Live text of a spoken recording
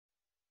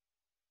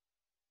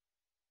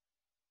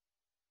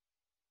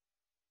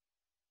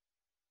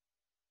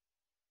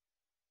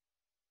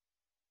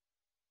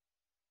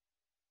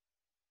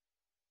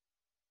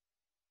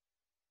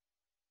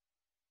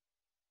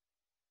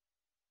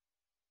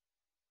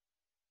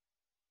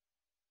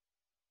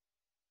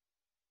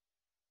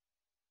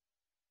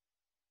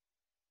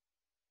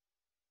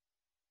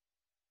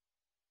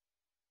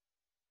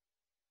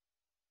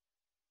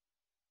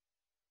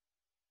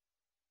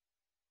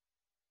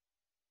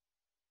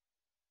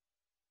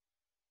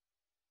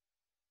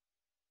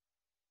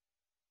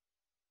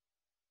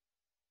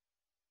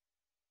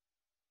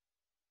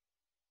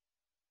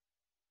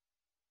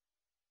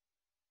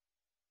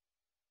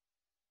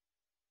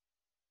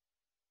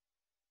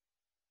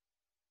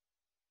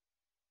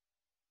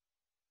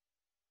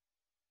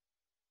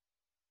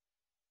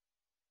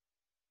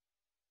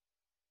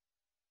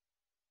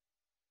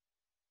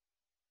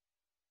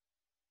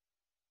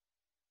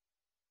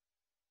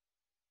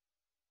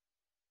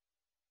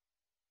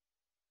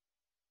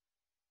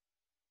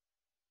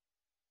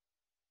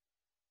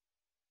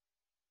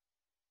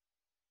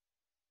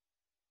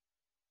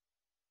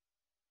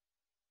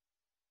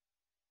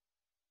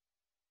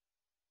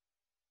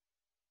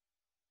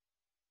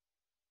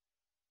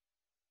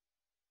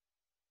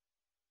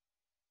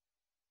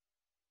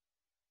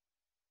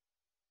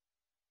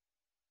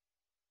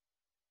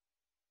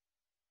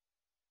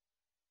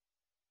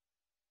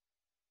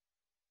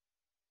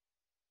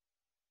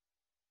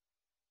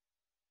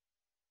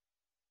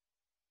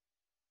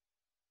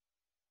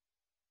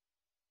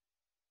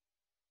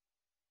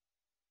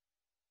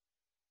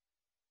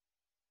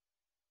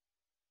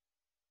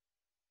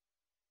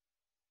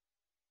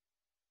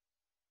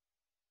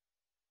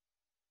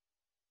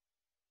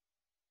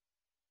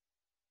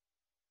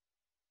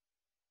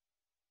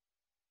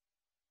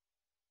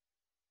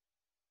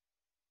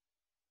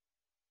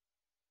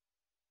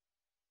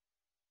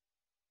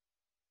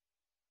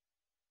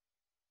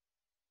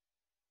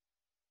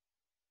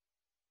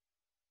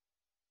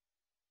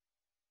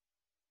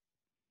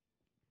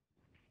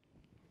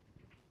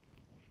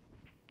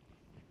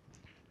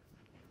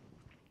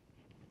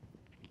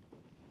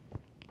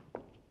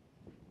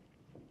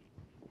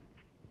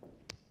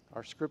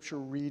Our scripture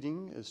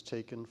reading is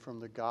taken from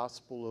the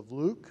Gospel of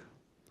Luke.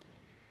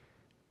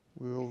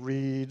 We will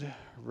read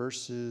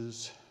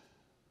verses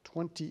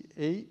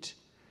 28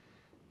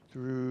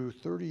 through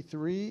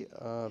 33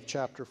 of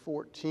chapter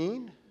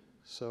 14.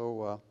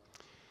 So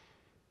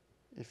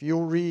if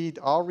you'll read,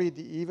 I'll read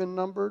the even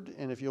numbered,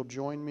 and if you'll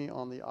join me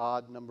on the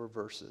odd number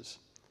verses.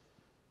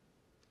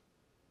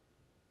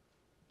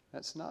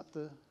 That's not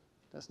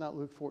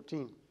Luke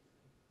 14.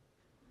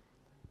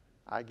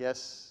 I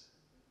guess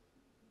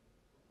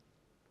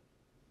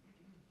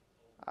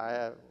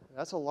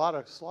that's a lot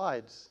of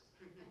slides.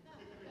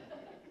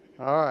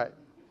 All right.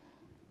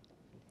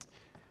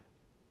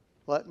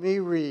 Let me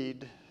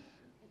read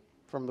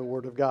from the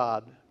Word of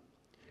God.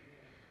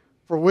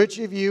 For which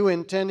of you,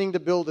 intending to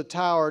build a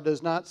tower,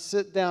 does not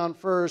sit down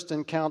first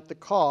and count the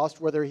cost,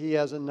 whether he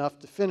has enough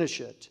to finish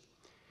it?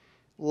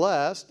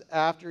 Lest,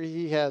 after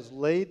he has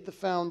laid the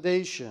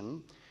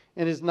foundation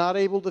and is not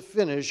able to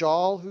finish,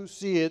 all who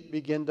see it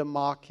begin to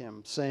mock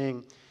him,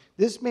 saying,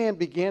 This man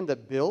began to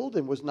build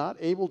and was not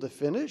able to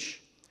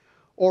finish?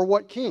 Or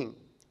what king,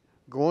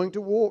 going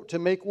to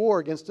make war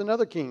against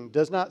another king,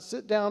 does not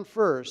sit down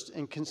first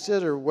and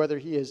consider whether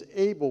he is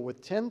able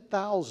with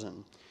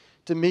 10,000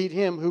 to meet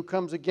him who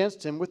comes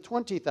against him with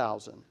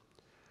 20,000?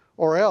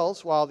 Or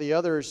else, while the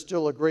other is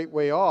still a great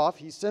way off,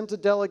 he sends a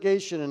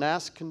delegation and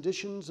asks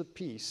conditions of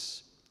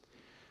peace.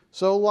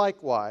 So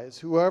likewise,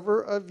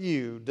 whoever of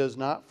you does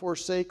not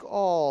forsake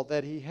all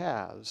that he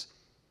has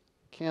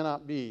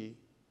cannot be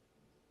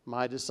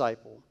my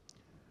disciple.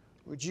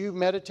 Would you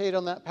meditate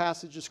on that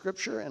passage of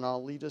Scripture, and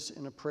I'll lead us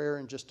in a prayer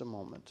in just a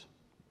moment.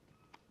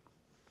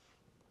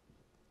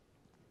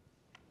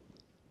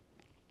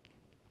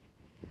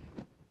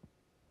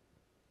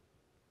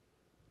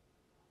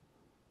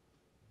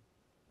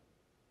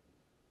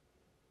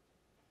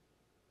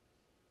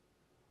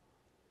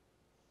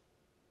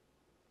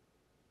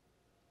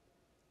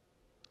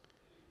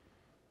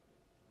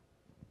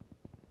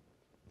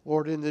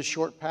 Lord, in this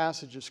short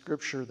passage of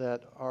Scripture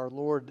that our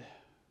Lord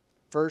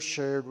first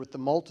shared with the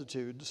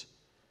multitudes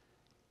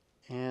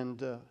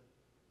and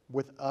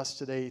with us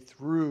today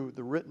through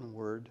the written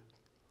word,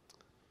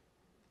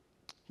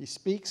 he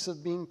speaks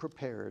of being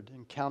prepared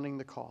and counting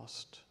the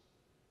cost.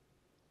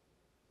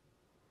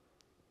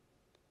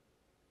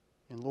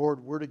 And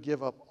Lord, we're to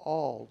give up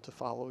all to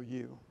follow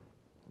you.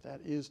 That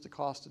is the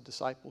cost of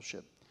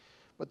discipleship.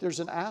 But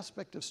there's an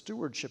aspect of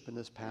stewardship in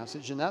this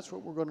passage, and that's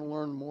what we're going to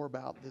learn more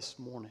about this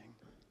morning.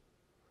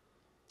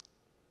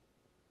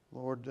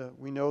 Lord,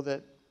 we know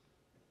that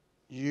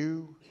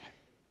you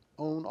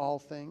own all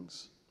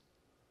things.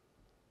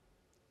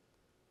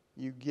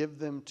 You give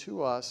them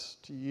to us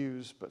to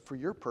use, but for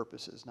your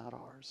purposes, not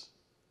ours.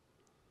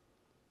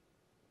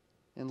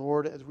 And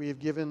Lord, as we have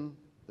given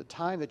the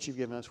time that you've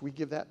given us, we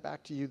give that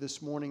back to you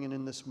this morning and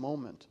in this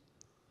moment.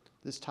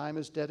 This time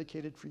is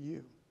dedicated for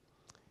you.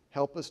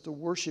 Help us to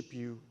worship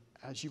you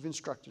as you've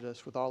instructed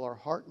us with all our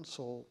heart and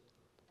soul,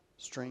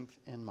 strength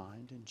and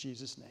mind. In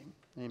Jesus' name,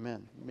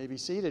 amen. You may be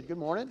seated. Good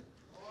morning.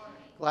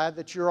 Glad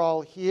that you're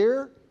all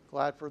here.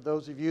 Glad for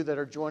those of you that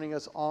are joining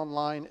us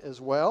online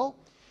as well.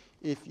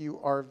 If you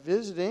are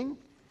visiting,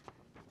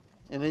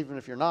 and even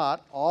if you're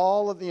not,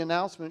 all of the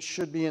announcements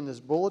should be in this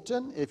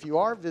bulletin. If you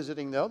are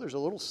visiting, though, there's a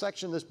little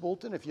section in this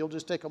bulletin. If you'll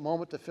just take a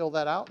moment to fill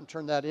that out and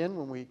turn that in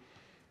when we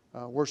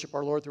worship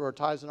our Lord through our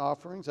tithes and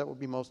offerings, that would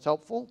be most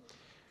helpful.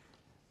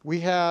 We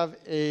have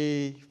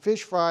a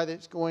fish fry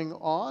that's going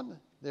on.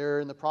 They're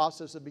in the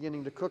process of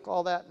beginning to cook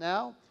all that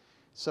now.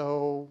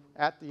 So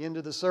at the end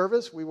of the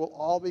service, we will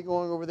all be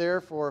going over there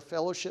for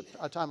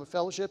a time of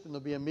fellowship, and there'll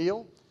be a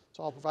meal. It's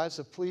all provided,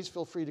 so please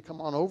feel free to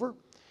come on over.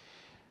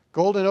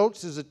 Golden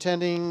Oaks is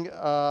attending,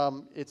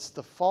 it's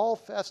the fall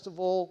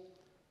festival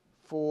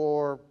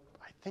for,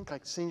 I think,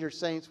 like Senior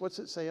Saints. What's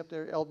it say up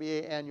there?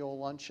 LBA Annual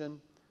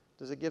Luncheon.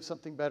 Does it give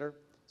something better?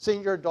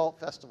 Senior Adult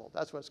Festival,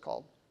 that's what it's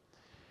called.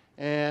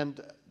 And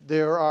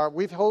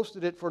we've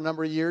hosted it for a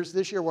number of years.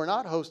 This year we're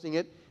not hosting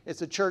it.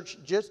 It's a church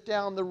just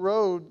down the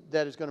road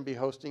that is going to be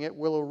hosting it,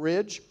 Willow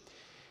Ridge.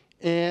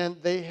 And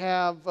they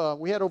have,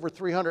 we had over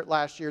 300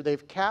 last year.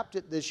 They've capped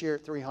it this year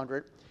at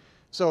 300.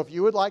 So if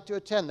you would like to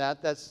attend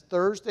that, that's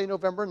Thursday,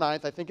 November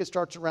 9th. I think it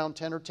starts around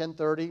 10 or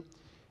 10:30.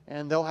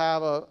 And they'll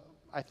have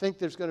I think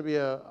there's going to be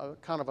a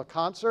kind of a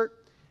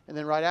concert. And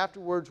then right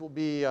afterwards will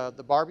be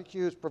the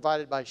barbecue is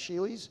provided by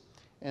Sheely's.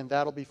 And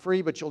that'll be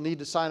free, but you'll need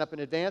to sign up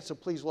in advance. So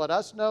please let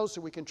us know so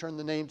we can turn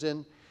the names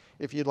in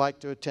if you'd like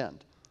to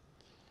attend.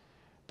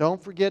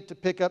 Don't forget to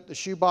pick up the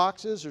shoe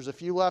boxes. There's a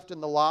few left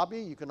in the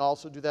lobby. You can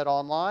also do that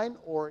online,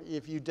 or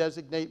if you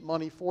designate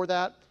money for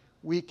that,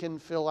 we can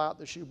fill out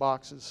the shoe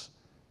boxes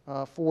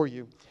for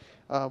you.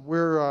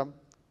 We're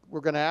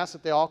going to ask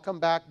that they all come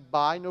back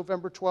by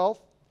November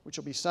 12th, which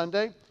will be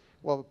Sunday.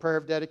 We'll have a prayer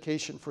of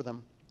dedication for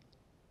them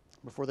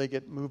before they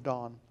get moved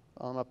on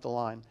up the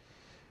line.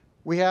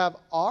 We have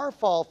our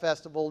fall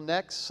festival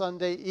next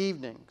Sunday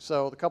evening.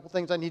 So the couple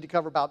things I need to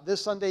cover about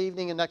this Sunday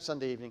evening and next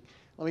Sunday evening.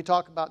 Let me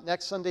talk about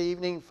next Sunday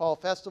evening, fall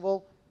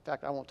festival. In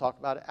fact, I won't talk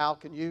about it. Al,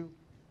 can you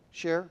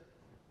share?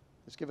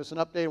 Just give us an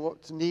update of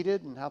what's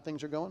needed and how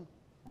things are going.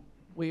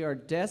 We are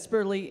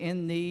desperately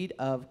in need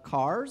of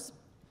cars,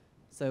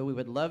 so we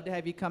would love to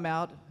have you come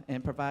out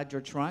and provide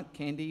your trunk.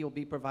 Candy will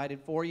be provided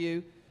for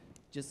you.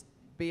 Just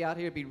be out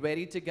here, be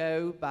ready to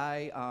go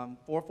by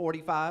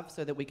 4:45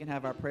 so that we can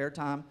have our prayer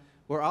time.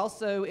 We're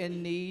also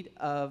in need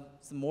of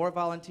some more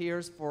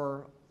volunteers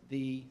for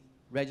the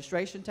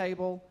registration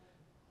table,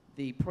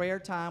 the prayer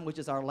time, which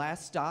is our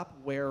last stop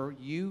where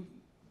you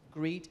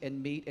greet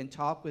and meet and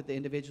talk with the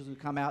individuals who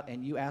come out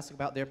and you ask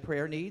about their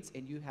prayer needs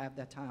and you have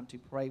that time to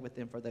pray with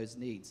them for those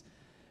needs.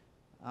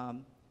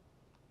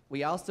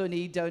 We also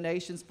need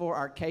donations for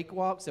our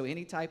cakewalk, so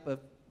any type of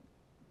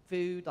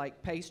food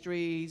like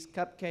pastries,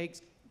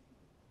 cupcakes,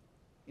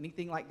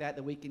 anything like that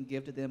that we can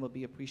give to them will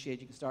be appreciated.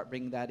 You can start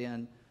bringing that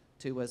in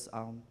to us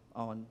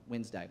on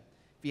Wednesday.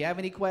 If you have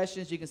any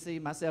questions, you can see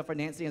myself or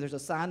Nancy, and there's a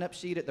sign-up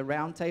sheet at the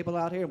round table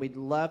out here. We'd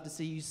love to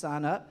see you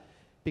sign up,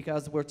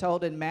 because we're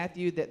told in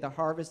Matthew that the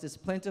harvest is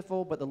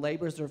plentiful, but the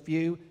laborers are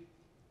few.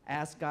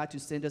 Ask God to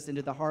send us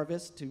into the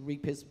harvest to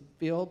reap his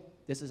field.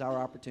 This is our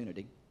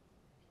opportunity.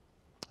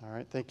 All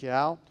right, thank you,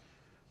 Al.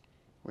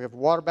 We have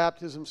water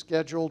baptism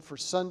scheduled for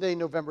Sunday,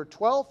 November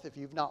 12th. If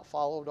you've not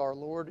followed our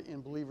Lord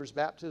in believers'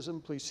 baptism,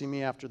 please see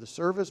me after the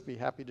service. Be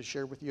happy to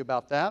share with you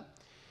about that.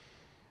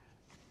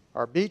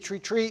 Our beach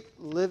retreat,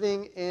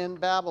 Living in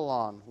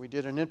Babylon. We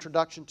did an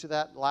introduction to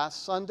that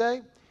last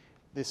Sunday.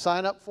 The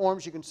sign-up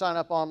forms, you can sign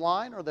up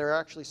online, or there are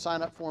actually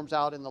sign-up forms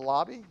out in the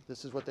lobby.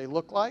 This is what they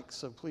look like,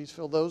 so please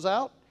fill those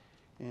out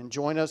and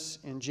join us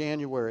in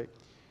January.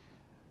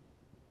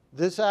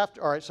 All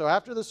right, so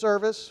after the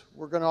service,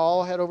 we're going to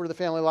all head over to the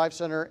Family Life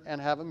Center and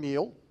have a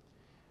meal.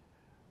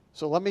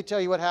 So let me tell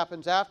you what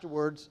happens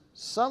afterwards.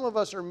 Some of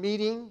us are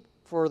meeting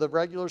for the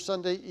regular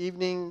Sunday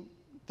evening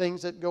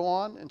things that go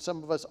on, and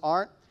some of us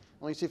aren't.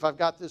 Let me see if I've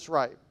got this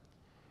right.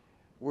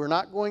 We're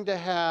not going to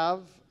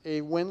have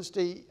a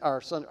Wednesday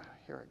or Sunday.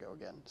 Here I go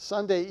again.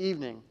 Sunday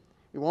evening.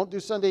 We won't do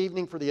Sunday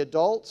evening for the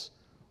adults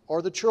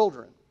or the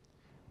children.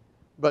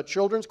 But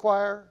children's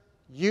choir,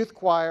 youth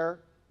choir,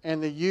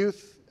 and the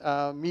youth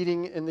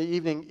meeting in the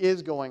evening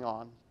is going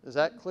on. Is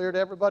that clear to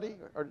everybody?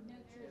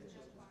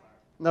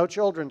 No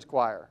children's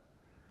choir.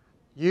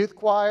 Youth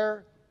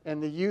choir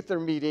and the youth are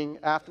meeting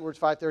afterwards,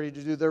 5:30,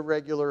 to do their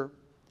regular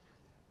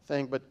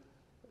thing. But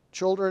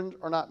children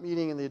are not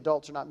meeting and the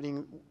adults are not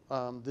meeting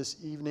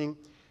this evening.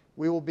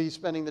 We will be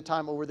spending the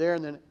time over there,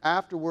 and then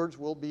afterwards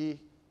we'll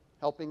be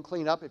helping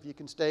clean up. If you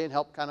can stay and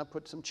help kind of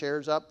put some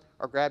chairs up,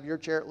 or grab your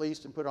chair at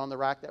least and put it on the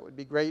rack, that would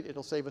be great.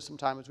 It'll save us some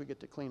time as we get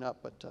to clean up,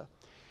 but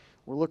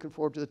we're looking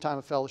forward to the time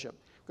of fellowship.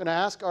 I'm going to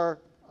ask our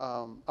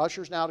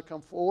ushers now to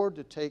come forward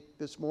to take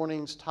this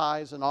morning's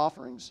tithes and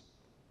offerings.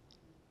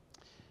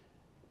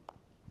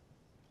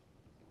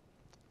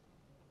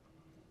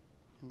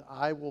 And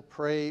I will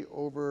pray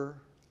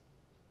over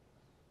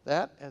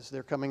that as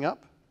they're coming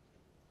up.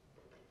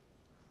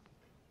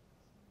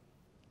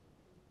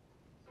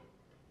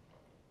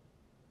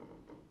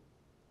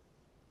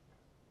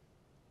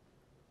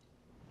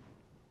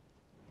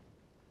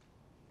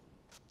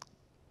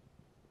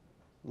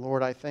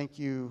 Lord, I thank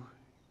you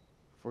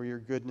for your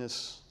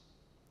goodness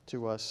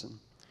to us. And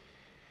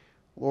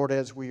Lord,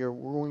 as we're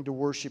going to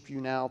worship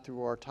you now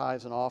through our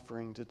tithes and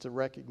offerings, it's a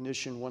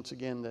recognition once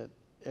again that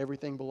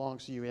everything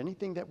belongs to you.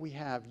 Anything that we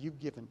have, you've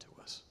given to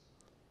us.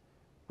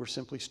 We're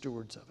simply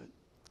stewards of it.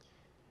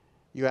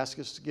 You ask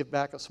us to give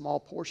back a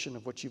small portion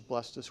of what you've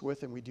blessed us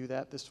with, and we do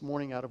that this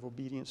morning out of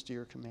obedience to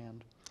your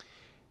command.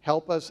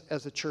 Help us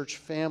as a church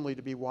family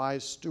to be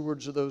wise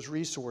stewards of those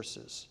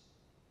resources.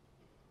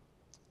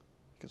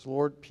 Because,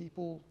 Lord,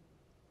 people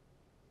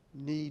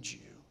need you.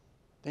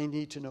 They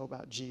need to know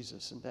about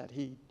Jesus and that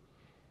he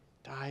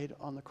died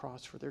on the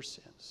cross for their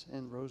sins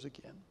and rose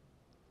again.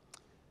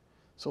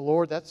 So,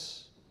 Lord,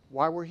 that's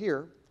why we're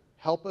here.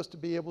 Help us to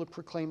be able to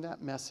proclaim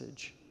that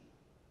message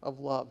of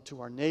love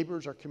to our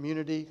neighbors, our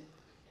community,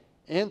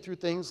 and through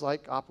things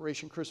like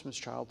Operation Christmas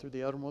Child through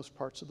the uttermost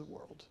parts of the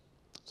world.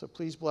 So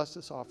please bless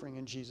this offering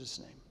in Jesus'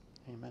 name.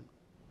 Amen.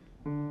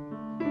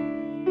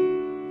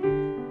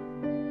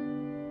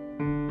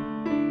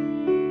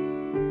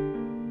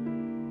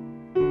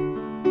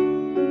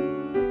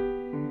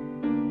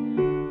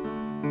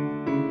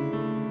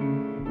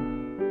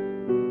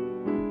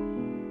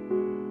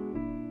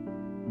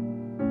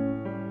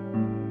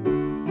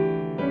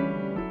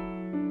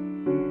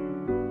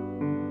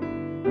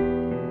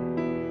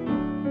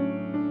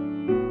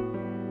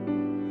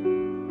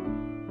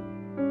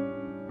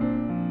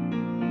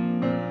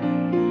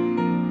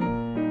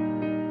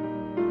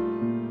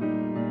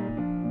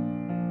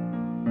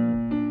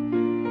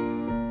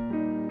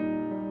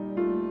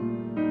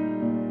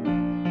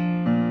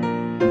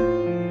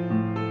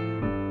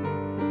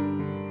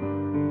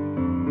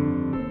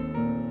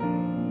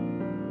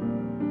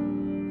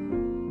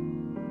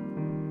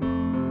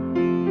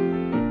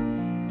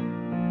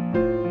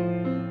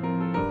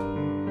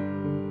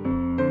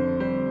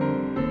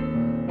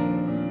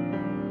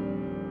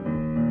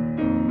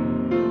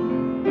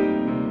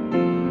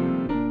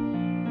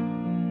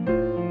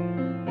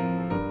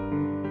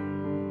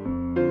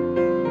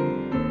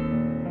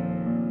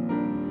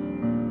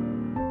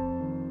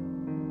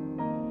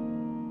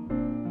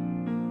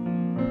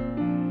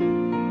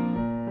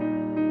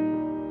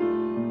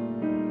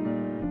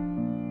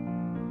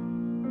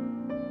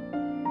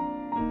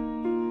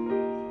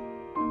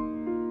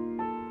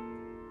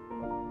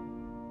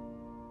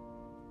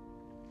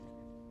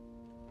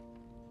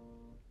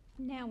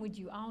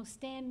 all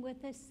stand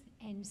with us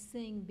and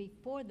sing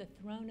Before the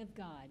Throne of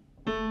God.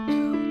 Before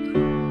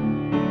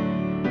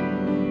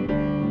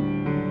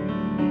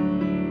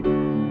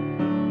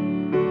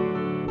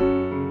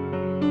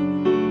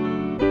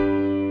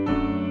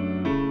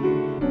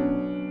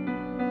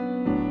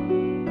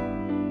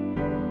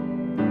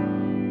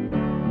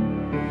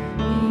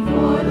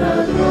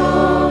the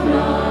throne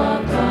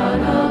of God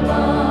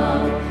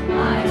above,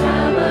 I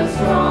have a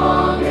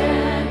strong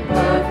and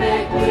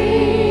perfect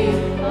plea,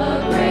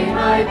 a great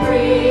high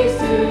priest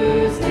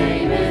whose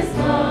name is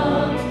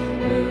love,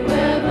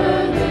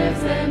 whoever lives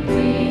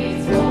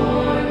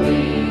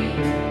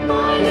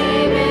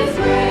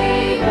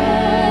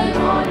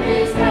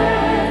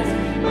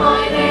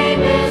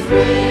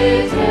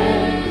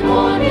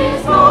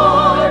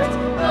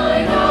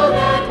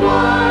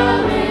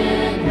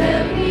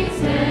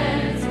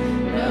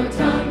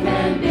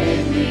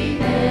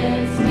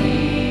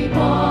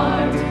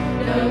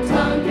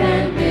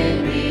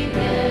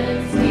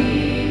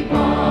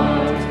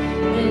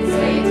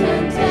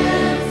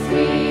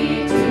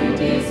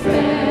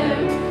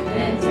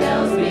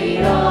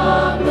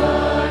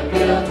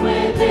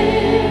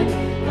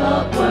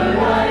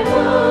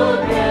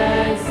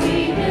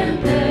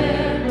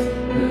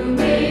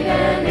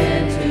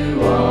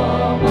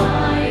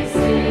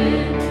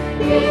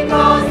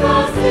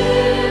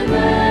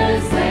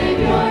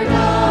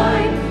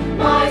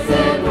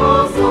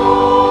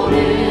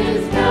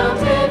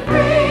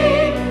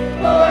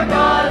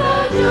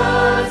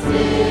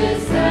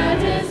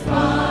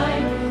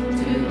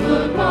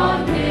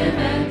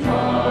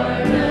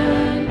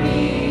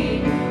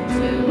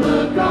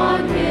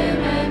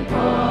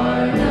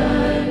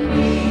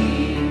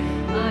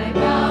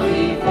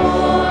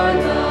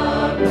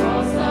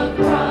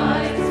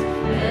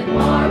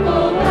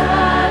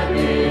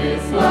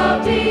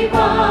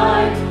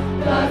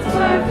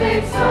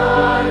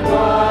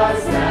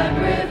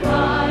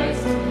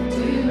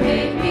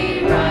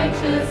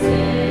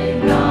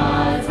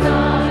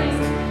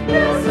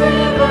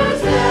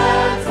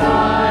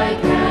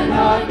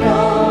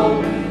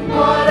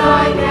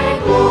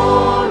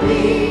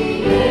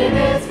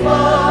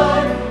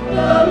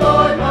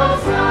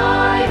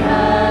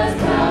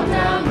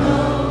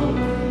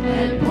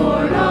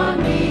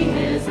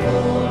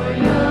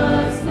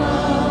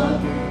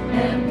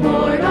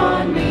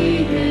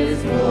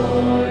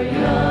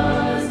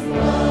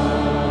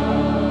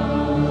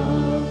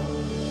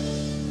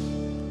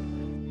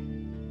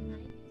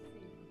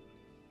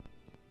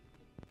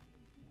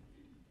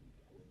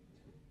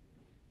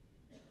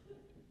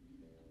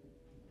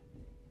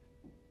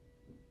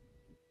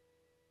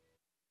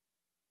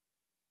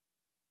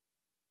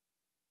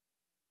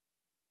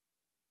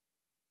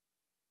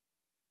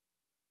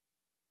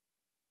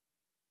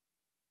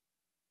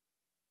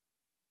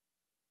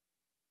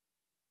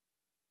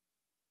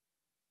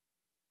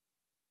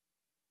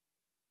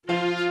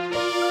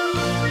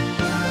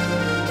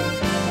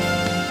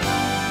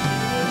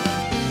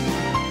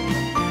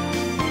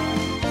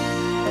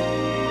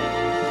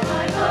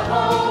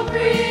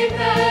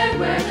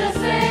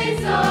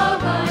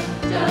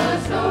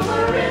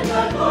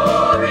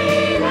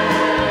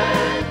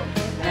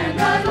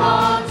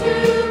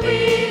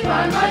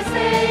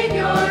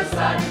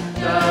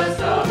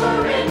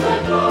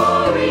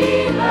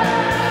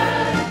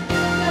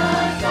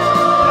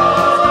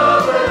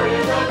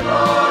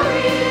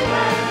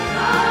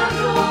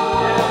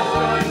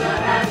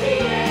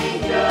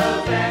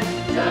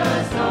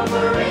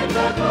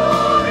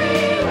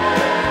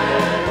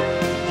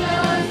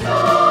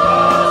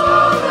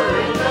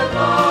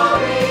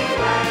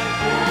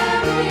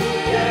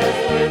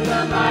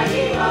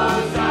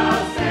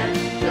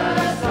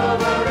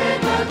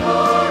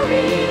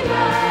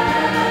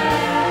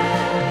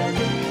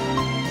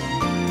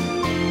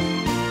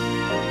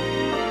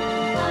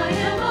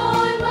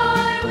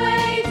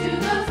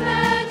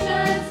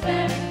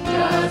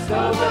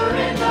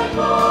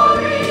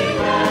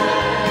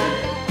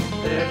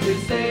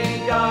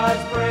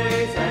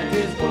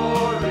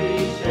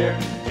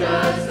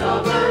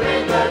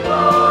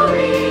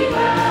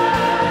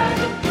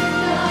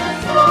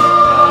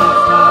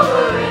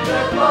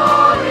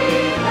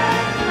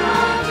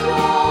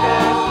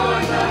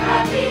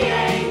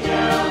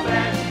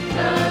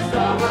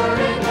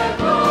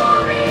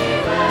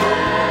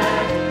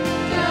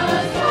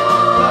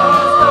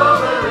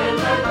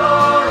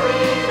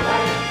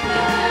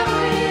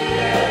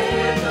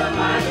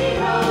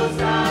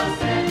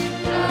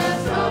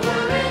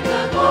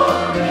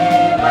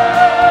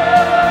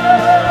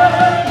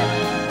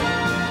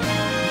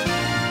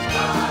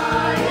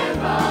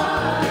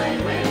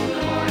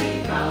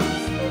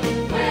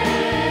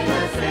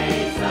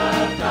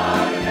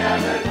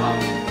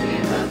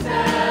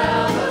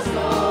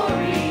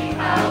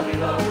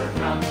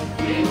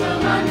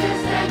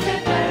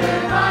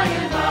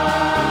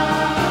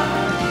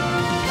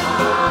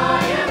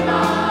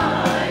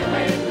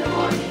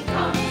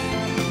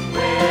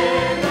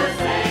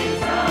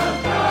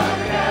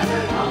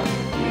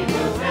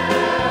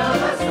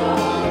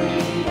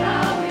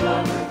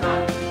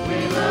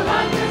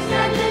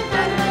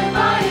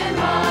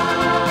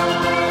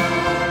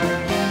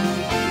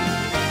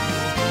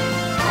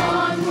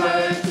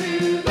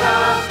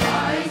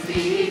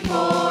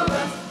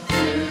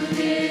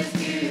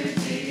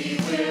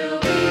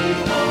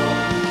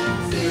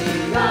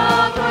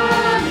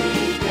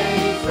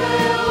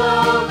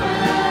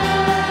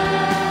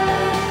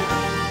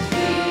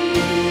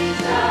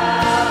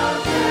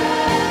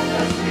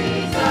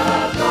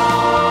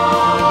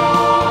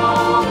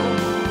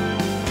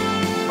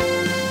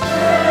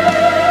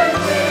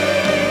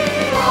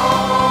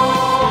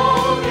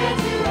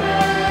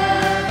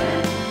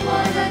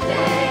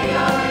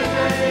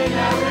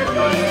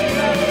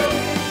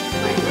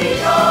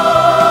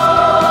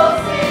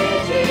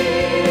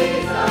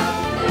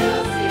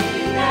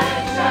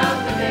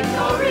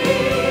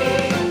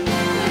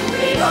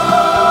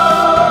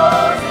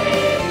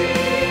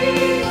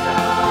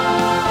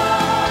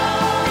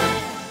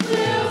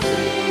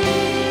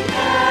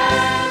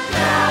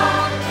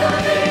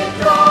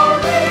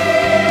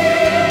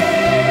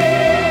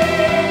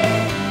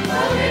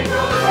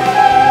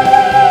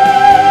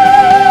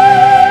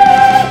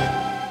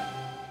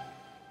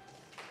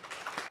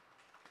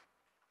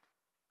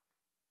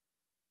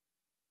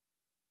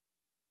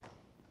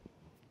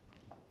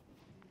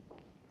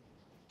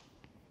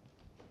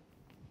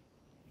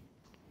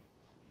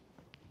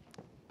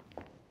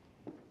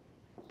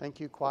Thank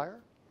you,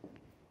 choir.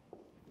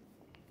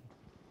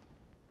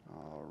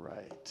 All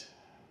right.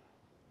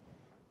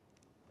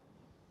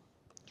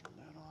 Turn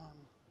that on.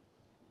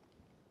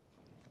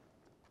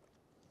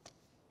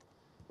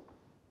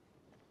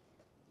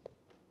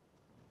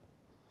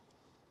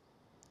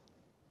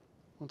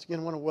 Once again,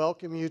 I want to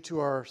welcome you to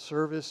our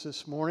service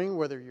this morning,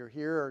 whether you're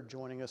here or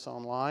joining us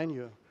online.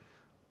 We're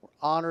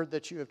honored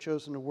that you have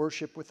chosen to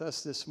worship with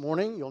us this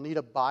morning. You'll need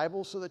a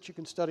Bible so that you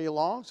can study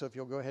along, so if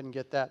you'll go ahead and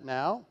get that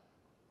now.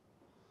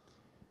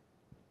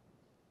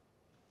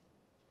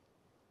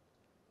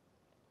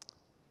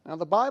 Now,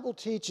 the Bible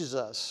teaches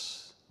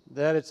us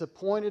that it's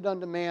appointed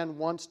unto man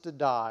once to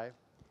die,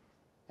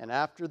 and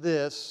after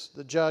this,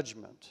 the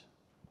judgment.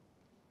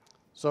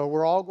 So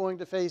we're all going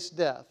to face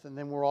death, and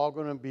then we're all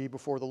going to be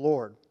before the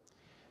Lord.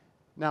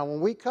 Now, when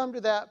we come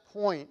to that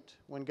point,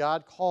 when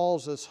God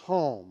calls us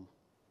home,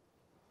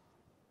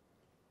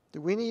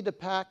 do we need to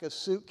pack a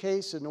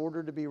suitcase in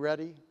order to be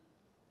ready?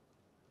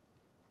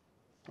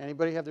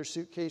 Anybody have their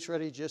suitcase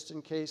ready just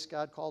in case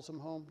God calls them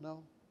home?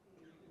 No?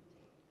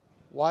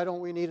 Why don't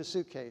we need a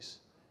suitcase?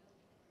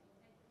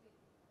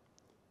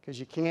 Because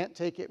you can't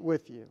take it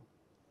with you.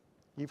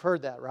 You've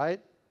heard that, right?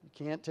 You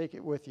can't take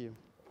it with you.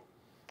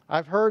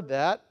 I've heard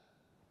that.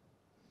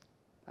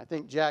 I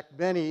think Jack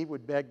Benny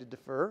would beg to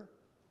differ.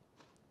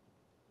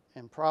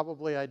 And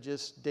probably I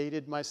just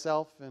dated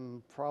myself,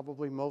 and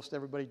probably most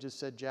everybody just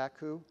said Jack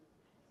who?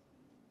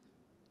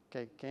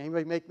 Okay, can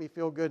anybody make me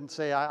feel good and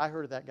say, I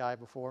heard of that guy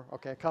before?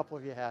 Okay, a couple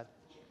of you had.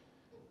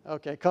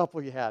 Okay, a couple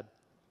of you had.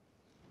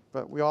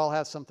 But we all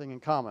have something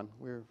in common.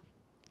 We're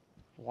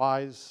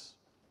wise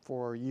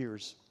for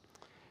years.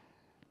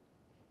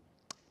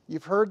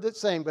 You've heard that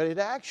saying, but it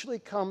actually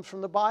comes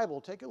from the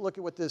Bible. Take a look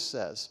at what this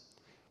says.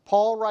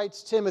 Paul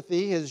writes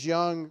Timothy, his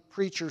young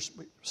preacher's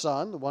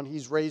son, the one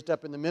he's raised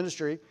up in the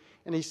ministry,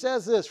 and he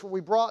says this, for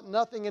we brought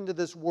nothing into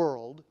this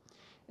world,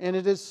 and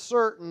it is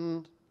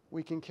certain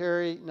we can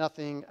carry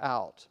nothing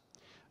out.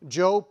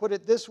 Job put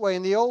it this way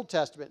in the Old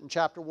Testament, in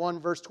chapter 1,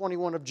 verse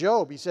 21 of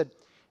Job. He said,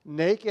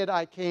 naked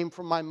I came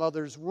from my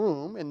mother's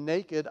womb, and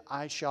naked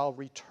I shall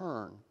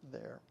return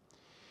there.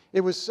 It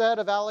was said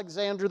of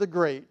Alexander the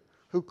Great,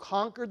 who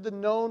conquered the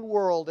known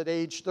world at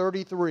age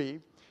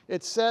 33,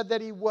 it said that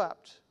he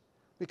wept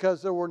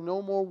because there were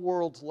no more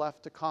worlds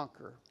left to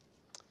conquer.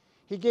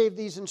 He gave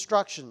these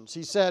instructions.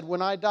 He said,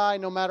 when I die,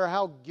 no matter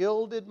how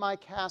gilded my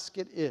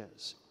casket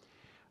is,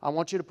 I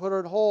want you to put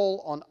a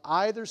hole on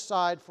either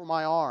side for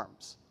my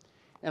arms.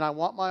 And I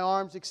want my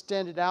arms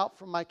extended out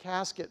from my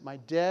casket, my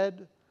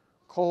dead,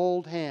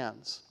 cold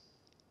hands,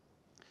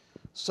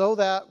 so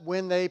that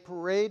when they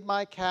parade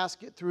my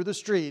casket through the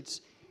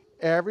streets,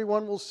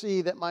 everyone will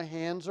see that my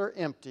hands are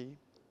empty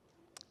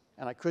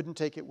and I couldn't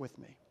take it with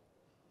me.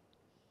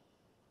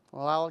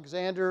 Well,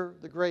 Alexander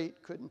the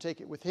Great couldn't take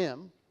it with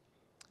him,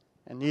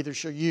 and neither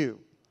shall you.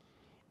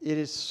 It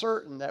is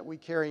certain that we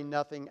carry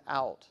nothing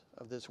out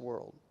of this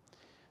world.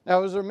 Now,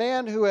 there was a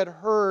man who had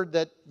heard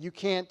that you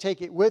can't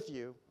take it with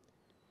you.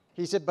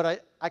 He said,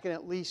 but I can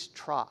at least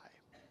try.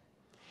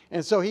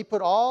 And so he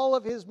put all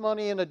of his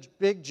money in a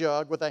big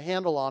jug with a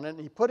handle on it, and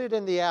he put it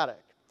in the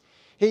attic.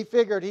 He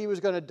figured he was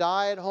going to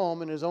die at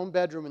home in his own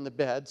bedroom in the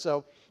bed,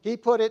 so he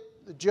put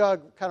the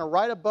jug kind of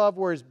right above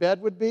where his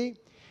bed would be,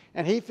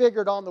 and he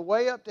figured on the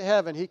way up to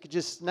heaven he could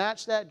just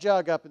snatch that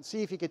jug up and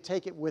see if he could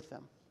take it with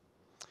him.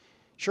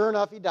 Sure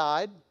enough, he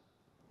died.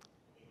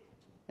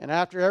 And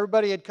after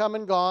everybody had come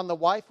and gone, the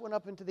wife went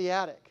up into the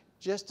attic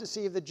just to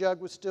see if the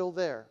jug was still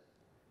there.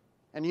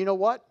 And you know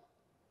what?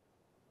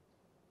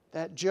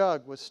 That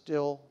jug was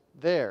still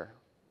there.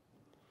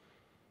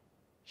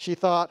 She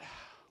thought,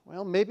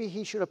 well, maybe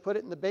he should have put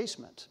it in the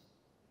basement.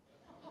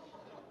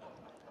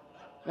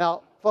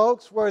 Now,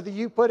 folks, whether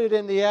you put it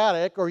in the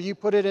attic or you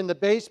put it in the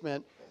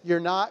basement, you're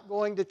not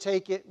going to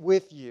take it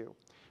with you.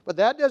 But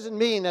that doesn't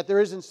mean that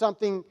there isn't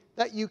something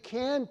that you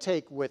can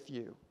take with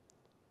you.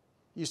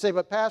 You say,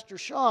 but Pastor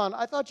Sean,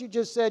 I thought you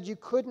just said you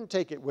couldn't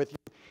take it with you.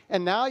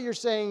 And now you're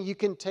saying you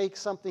can take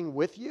something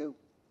with you?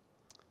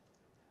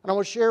 And I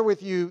want to share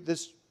with you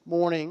this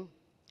morning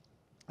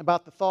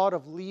about the thought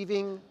of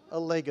leaving a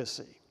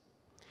legacy.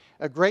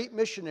 A great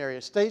missionary,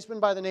 a statesman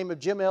by the name of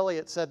Jim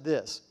Elliot said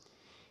this,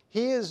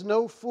 he is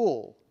no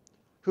fool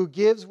who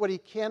gives what he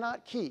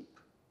cannot keep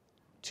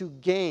to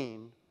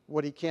gain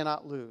what he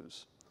cannot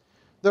lose.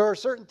 There are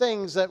certain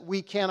things that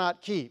we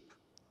cannot keep,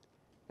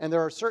 and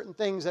there are certain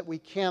things that we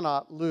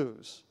cannot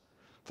lose.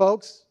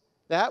 Folks,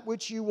 that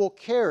which you will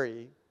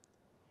carry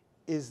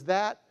is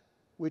that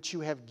which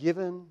you have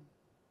given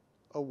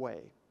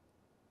away.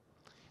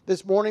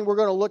 This morning we're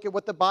going to look at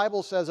what the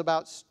Bible says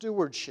about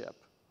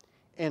stewardship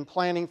and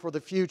planning for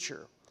the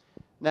future.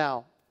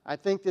 Now, I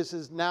think this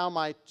is now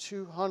my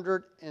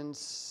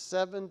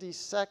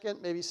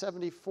 272nd, maybe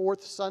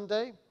 74th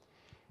Sunday.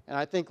 And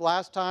I think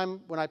last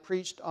time when I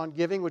preached on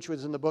giving, which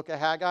was in the book of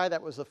Haggai,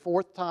 that was the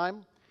 4th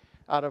time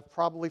out of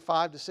probably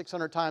 500 to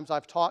 600 times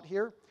I've taught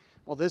here.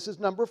 Well, this is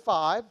number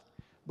 5,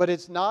 but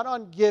it's not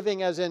on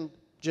giving as in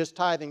just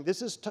tithing.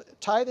 This is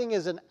tithing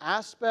is an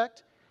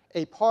aspect,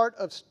 a part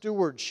of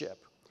stewardship.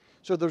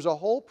 So there's a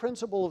whole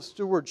principle of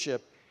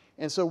stewardship.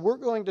 And so we're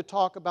going to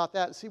talk about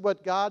that and see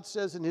what God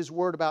says in His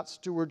Word about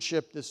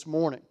stewardship this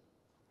morning.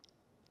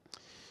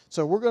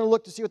 So we're going to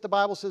look to see what the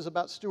Bible says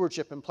about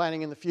stewardship and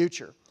planning in the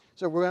future.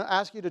 So we're going to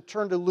ask you to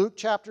turn to Luke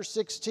chapter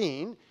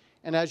 16.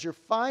 And as you're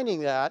finding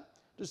that,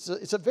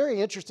 it's a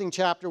very interesting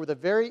chapter with a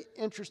very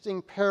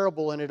interesting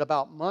parable in it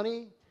about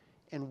money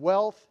and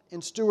wealth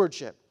and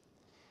stewardship.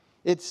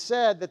 It's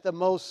said that the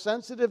most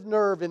sensitive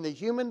nerve in the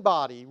human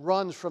body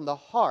runs from the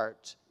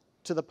heart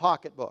to the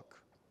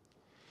pocketbook.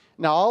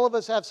 Now, all of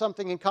us have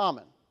something in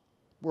common.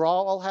 We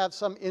all have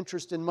some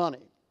interest in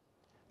money.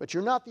 But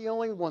you're not the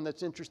only one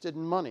that's interested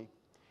in money.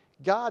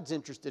 God's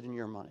interested in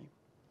your money.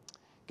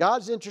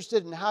 God's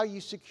interested in how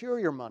you secure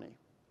your money,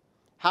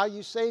 how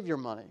you save your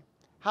money,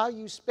 how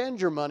you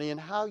spend your money, and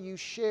how you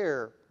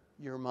share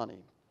your money.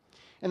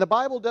 And the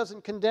Bible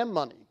doesn't condemn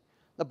money.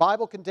 The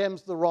Bible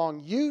condemns the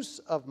wrong use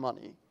of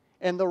money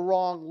and the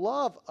wrong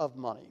love of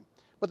money.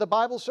 But the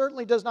Bible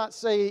certainly does not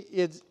say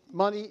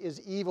money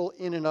is evil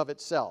in and of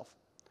itself.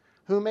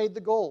 Who made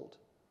the gold?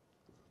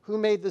 Who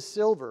made the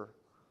silver?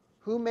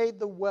 Who made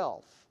the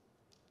wealth?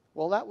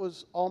 Well, that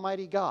was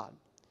Almighty God.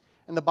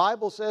 And the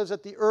Bible says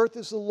that the earth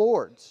is the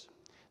Lord's.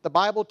 The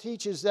Bible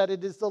teaches that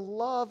it is the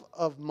love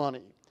of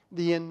money,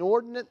 the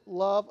inordinate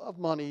love of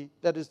money,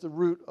 that is the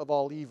root of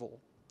all evil.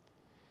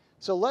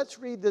 So let's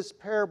read this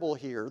parable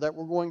here that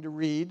we're going to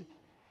read.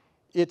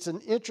 It's an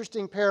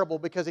interesting parable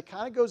because it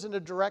kind of goes in a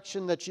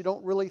direction that you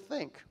don't really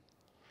think.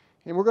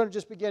 And we're going to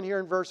just begin here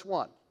in verse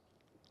 1.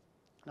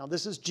 Now,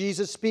 this is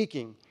Jesus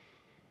speaking.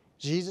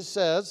 Jesus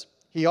says,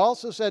 He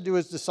also said to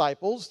His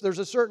disciples, there's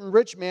a certain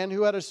rich man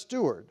who had a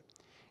steward,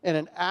 and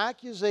an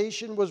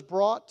accusation was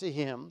brought to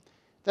him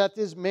that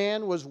this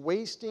man was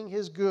wasting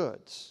his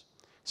goods.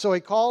 So he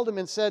called him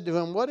and said to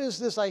him, what is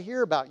this I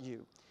hear about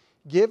you?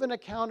 Give an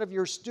account of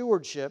your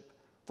stewardship,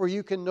 for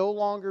you can no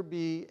longer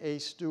be a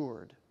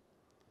steward.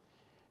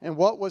 And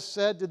what was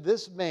said to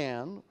this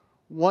man,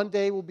 one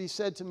day will be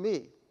said to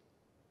me,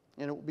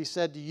 and it will be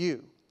said to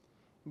you.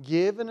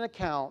 Give an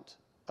account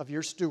of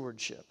your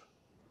stewardship.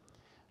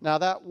 Now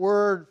that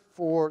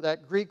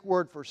Greek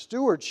word for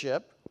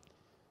stewardship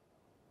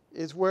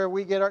is where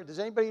we get our, does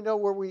anybody know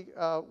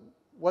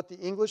what the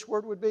English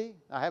word would be?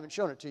 I haven't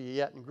shown it to you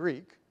yet in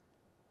Greek.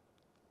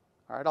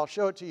 All right, I'll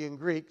show it to you in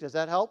Greek. Does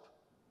that help?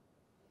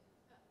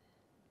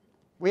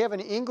 We have an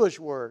English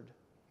word.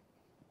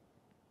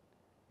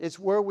 It's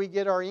where we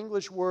get our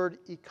English word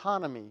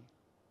economy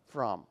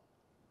from.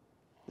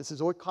 This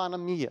is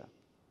oikonomia.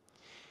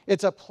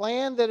 It's a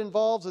plan that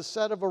involves a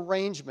set of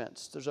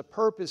arrangements. There's a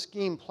purpose,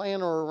 scheme,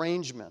 plan, or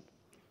arrangement.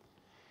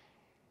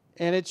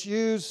 And it's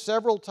used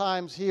several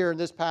times here in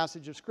this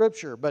passage of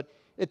Scripture. But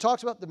it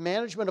talks about the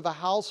management of a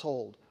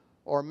household,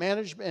 or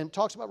management, and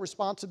talks about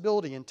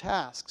responsibility and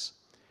tasks.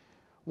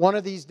 One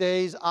of these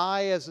days,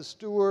 I, as a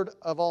steward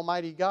of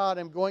Almighty God,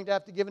 am going to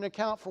have to give an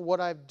account for what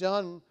I've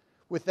done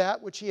with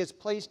that which He has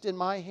placed in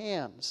my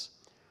hands.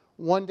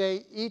 One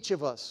day, each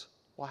of us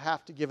will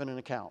have to give an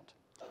account.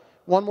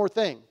 One more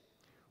thing.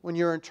 When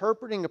you're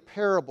interpreting a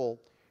parable,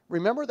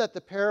 remember that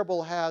the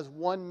parable has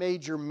one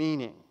major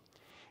meaning.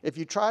 If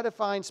you try to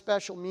find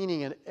special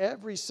meaning in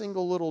every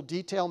single little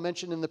detail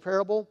mentioned in the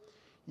parable,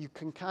 you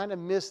can kind of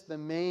miss the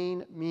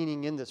main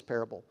meaning in this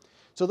parable.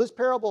 So this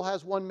parable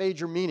has one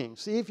major meaning.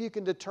 See if you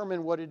can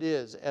determine what it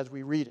is as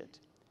we read it.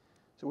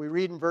 So we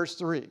read in verse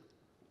 3.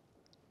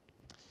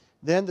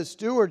 Then the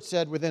steward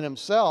said within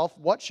himself,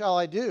 what shall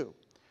I do?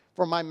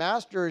 For my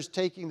master is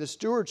taking the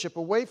stewardship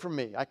away from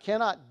me. I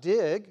cannot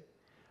dig.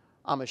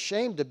 I'm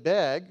ashamed to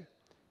beg.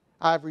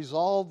 I've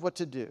resolved what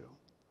to do,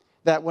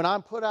 that when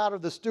I'm put out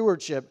of the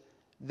stewardship,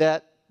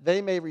 that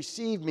they may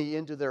receive me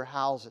into their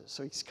houses.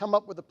 So he's come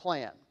up with a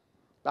plan.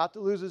 About to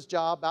lose his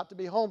job, about to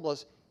be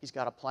homeless, he's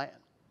got a plan.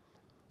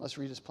 Let's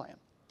read his plan.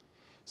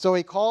 So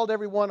he called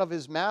every one of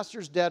his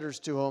master's debtors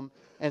to him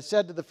and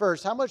said to the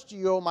first, how much do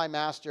you owe my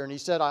master? And he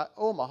said, I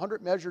owe him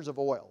 100 measures of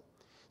oil.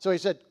 So he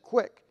said,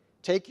 quick,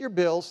 take your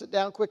bill, sit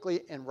down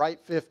quickly, and write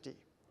 50.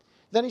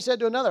 Then he said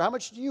to another, how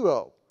much do you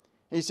owe?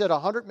 And he said,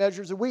 100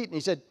 measures of wheat. And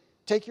he said,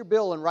 take your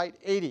bill and write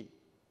 80.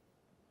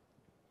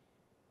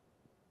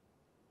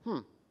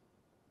 Do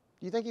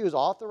you think he was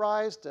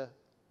authorized to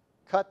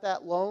cut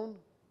that loan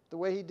the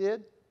way he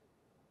did?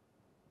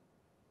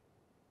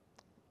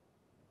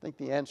 I think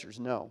the answer is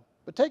no.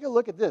 But take a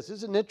look at this. This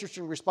is an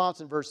interesting response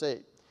in verse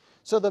 8.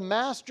 So the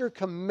master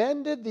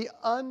commended the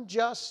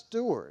unjust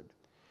steward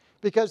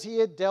because he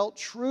had dealt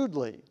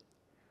shrewdly.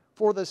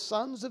 For the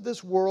sons of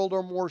this world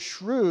are more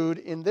shrewd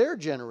in their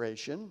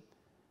generation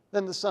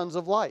than the sons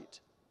of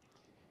light.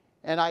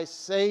 And I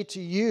say to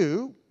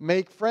you,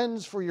 make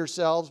friends for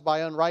yourselves by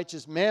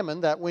unrighteous mammon,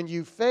 that when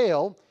you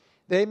fail,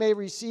 they may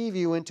receive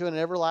you into an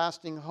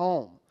everlasting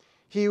home.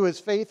 He who is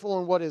faithful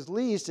in what is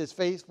least is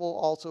faithful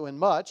also in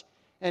much,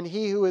 and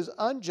he who is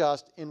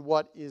unjust in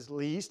what is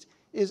least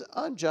is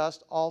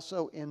unjust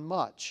also in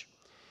much.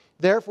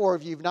 Therefore,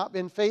 if you've not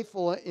been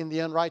faithful in the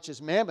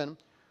unrighteous mammon,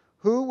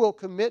 who will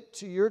commit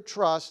to your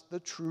trust the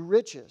true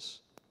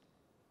riches?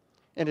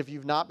 And if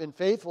you've not been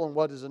faithful in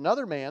what is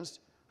another man's,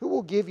 Who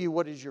will give you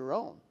what is your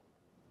own?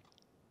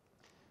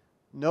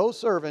 No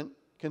servant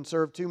can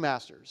serve two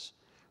masters,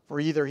 for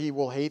either he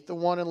will hate the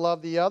one and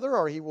love the other,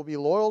 or he will be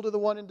loyal to the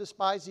one and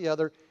despise the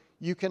other.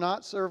 You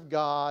cannot serve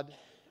God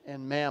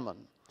and mammon.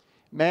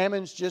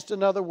 Mammon's just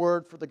another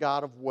word for the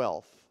god of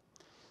wealth.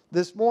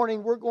 This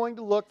morning, we're going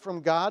to look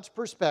from God's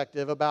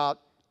perspective about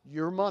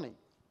your money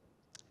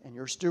and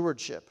your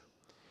stewardship.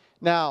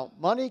 Now,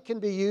 money can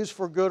be used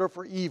for good or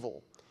for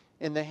evil.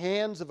 In the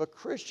hands of a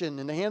Christian,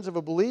 in the hands of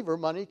a believer,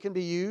 money can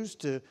be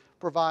used to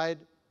provide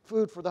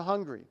food for the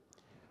hungry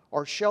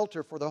or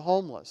shelter for the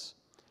homeless.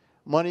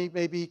 Money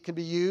can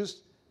be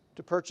used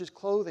to purchase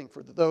clothing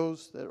for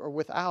those that are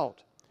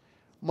without.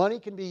 Money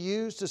can be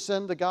used to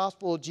send the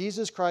gospel of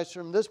Jesus Christ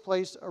from this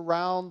place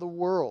around the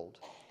world.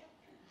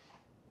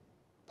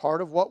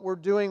 Part of what we're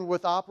doing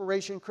with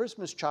Operation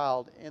Christmas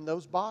Child in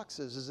those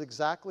boxes is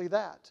exactly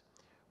that.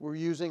 We're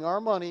using our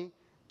money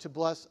to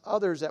bless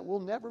others that we'll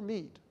never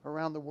meet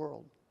around the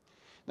world.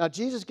 Now,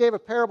 Jesus gave a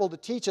parable to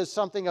teach us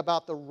something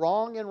about the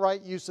wrong and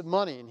right use of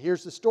money. And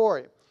here's the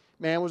story.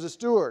 Man was a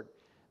steward.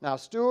 Now, a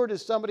steward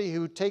is somebody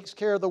who takes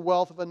care of the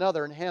wealth of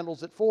another and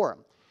handles it for him.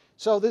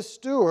 So this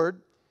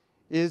steward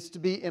is to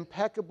be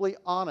impeccably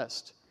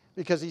honest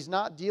because he's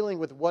not dealing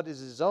with what is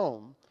his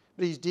own,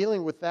 but he's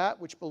dealing with that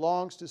which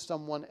belongs to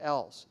someone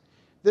else.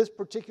 This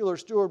particular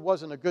steward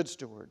wasn't a good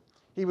steward.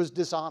 He was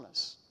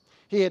dishonest.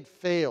 He had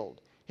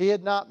failed. He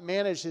had not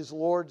managed his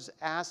Lord's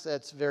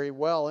assets very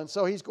well, and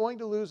so he's going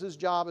to lose his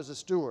job as a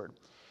steward.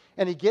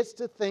 And he gets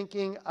to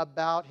thinking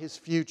about his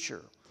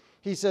future.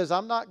 He says,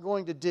 I'm not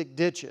going to dig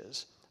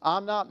ditches.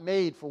 I'm not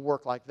made for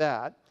work like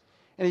that.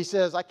 And he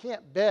says, I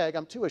can't beg.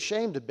 I'm too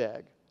ashamed to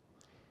beg.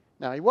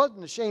 Now, he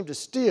wasn't ashamed to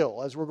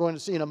steal, as we're going to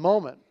see in a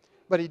moment,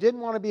 but he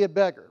didn't want to be a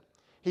beggar.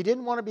 He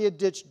didn't want to be a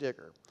ditch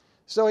digger.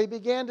 So he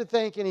began to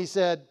think, and he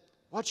said,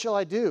 what shall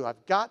I do?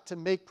 I've got to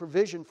make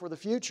provision for the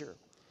future.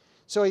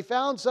 So he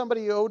found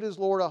somebody who owed his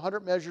Lord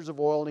 100 measures of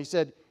oil, and he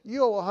said,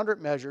 you owe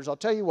 100 measures. I'll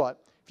tell you what,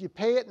 if you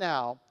pay it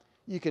now,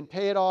 you can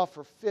pay it off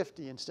for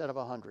 50 instead of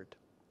 100.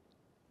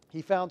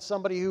 He found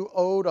somebody who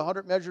owed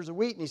 100 measures of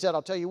wheat, and he said,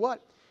 I'll tell you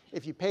what,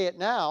 if you pay it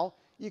now,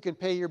 you can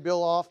pay your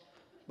bill off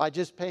by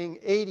just paying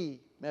 80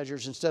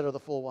 measures instead of the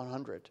full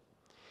 100.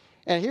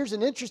 And here's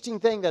an interesting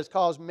thing that's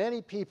caused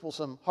many people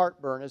some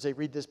heartburn as they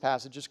read this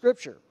passage of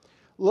Scripture.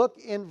 Look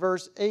in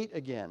verse 8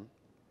 again.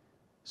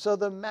 So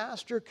the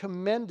master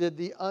commended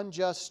the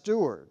unjust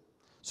steward.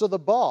 So the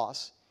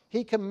boss,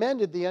 he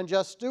commended the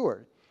unjust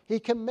steward. He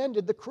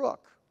commended the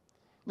crook.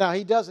 Now,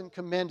 he doesn't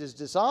commend his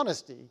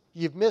dishonesty.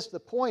 You've missed the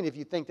point if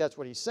you think that's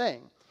what he's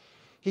saying.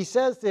 He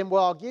says to him,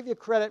 well, I'll give you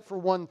credit for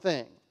one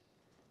thing.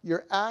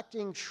 You're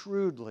acting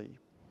shrewdly.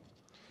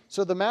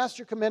 So the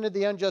master commended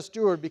the unjust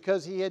steward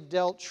because he had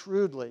dealt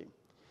shrewdly.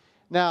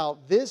 Now,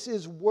 this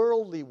is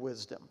worldly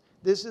wisdom.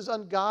 This is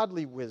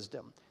ungodly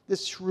wisdom,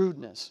 this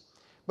shrewdness.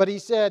 But he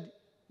said,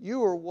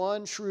 you are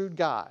one shrewd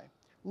guy.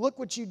 Look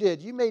what you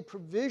did. You made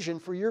provision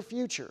for your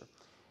future.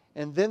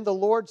 And then the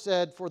Lord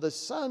said, for the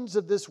sons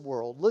of this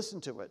world,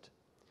 listen to it,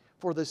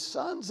 for the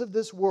sons of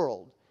this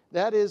world,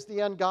 that is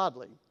the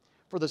ungodly,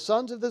 for the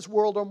sons of this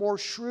world are more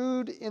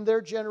shrewd in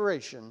their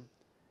generation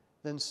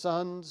than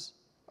sons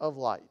of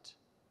light.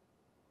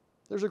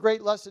 There's a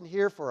great lesson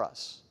here for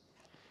us.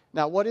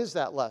 Now, what is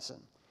that lesson?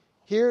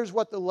 Here's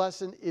what the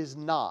lesson is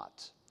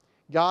not.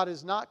 God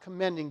is not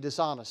commending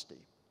dishonesty.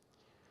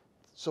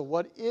 So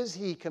what is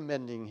he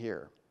commending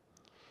here?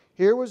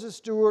 Here was a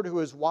steward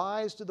who is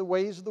wise to the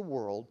ways of the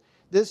world.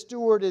 This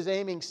steward is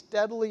aiming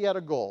steadily at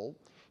a goal.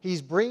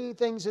 He's bringing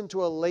things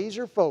into a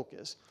laser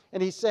focus,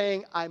 and he's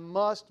saying, I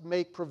must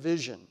make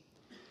provision.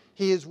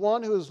 He is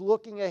one who is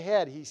looking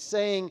ahead. He's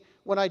saying,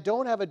 when I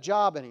don't have a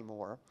job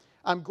anymore,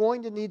 I'm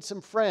going to need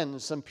some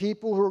friends, some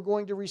people who are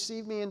going to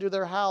receive me into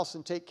their house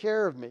and take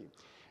care of me.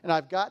 And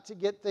I've got to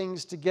get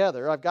things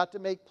together. I've got to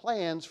make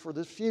plans for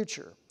the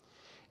future.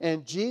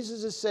 And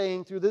Jesus is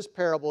saying through this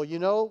parable, you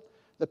know,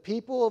 the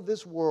people of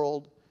this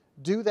world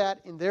do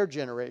that in their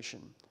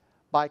generation.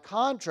 By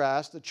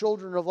contrast, the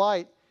children of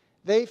light,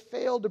 they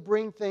fail to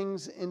bring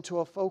things into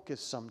a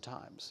focus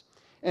sometimes.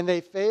 And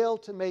they fail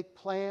to make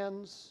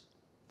plans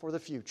for the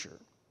future.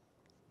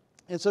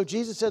 And so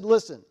Jesus said,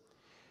 listen,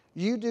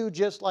 you do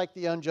just like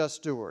the unjust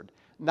steward.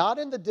 Not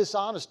in the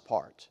dishonest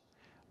part,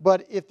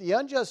 but if the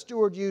unjust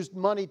steward used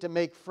money to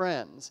make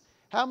friends,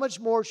 how much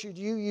more should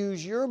you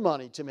use your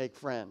money to make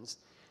friends?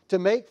 To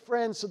make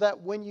friends so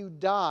that when you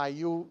die,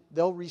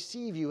 they'll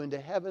receive you into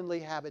heavenly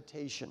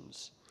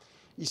habitations.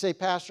 You say,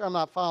 Pastor, I'm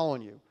not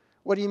following you.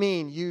 What do you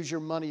mean, use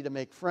your money to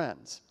make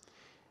friends?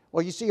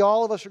 Well, you see,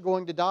 all of us are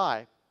going to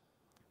die.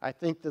 I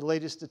think the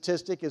latest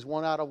statistic is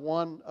 1 out of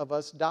 1 of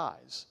us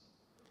dies.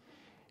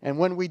 And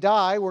when we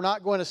die, we're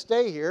not going to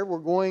stay here. We're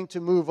going to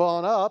move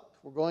on up.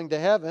 We're going to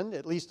heaven,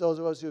 at least those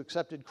of us who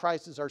accepted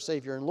Christ as our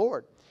Savior and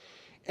Lord.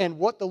 And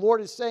what the Lord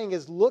is saying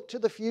is look to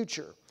the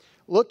future.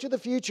 Look to the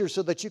future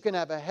so that you can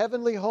have a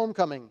heavenly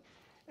homecoming.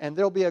 And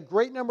there'll be a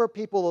great number of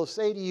people who will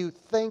say to you,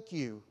 thank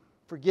you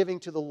for giving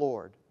to the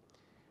Lord.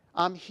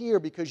 I'm here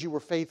because you were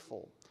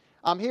faithful.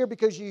 I'm here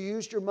because you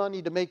used your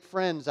money to make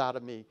friends out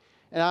of me.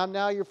 And I'm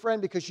now your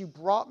friend because you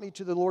brought me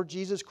to the Lord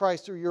Jesus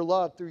Christ through your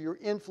love, through your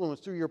influence,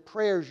 through your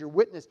prayers, your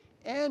witness,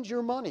 and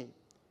your money.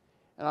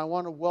 And I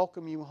want to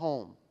welcome you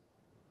home.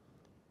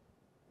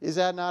 Is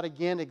that not,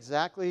 again,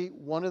 exactly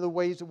one of the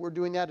ways that we're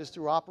doing that is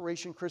through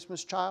Operation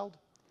Christmas Child?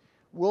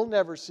 We'll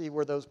never see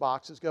where those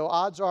boxes go.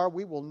 Odds are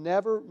we will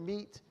never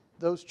meet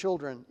those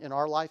children in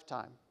our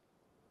lifetime.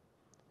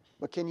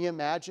 But can you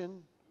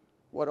imagine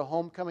what a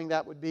homecoming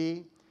that would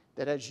be,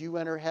 that as you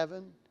enter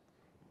heaven,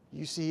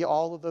 you see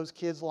all of those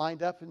kids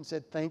lined up and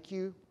said, thank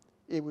you.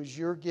 It was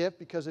your gift,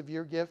 because of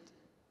your gift,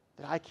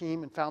 that I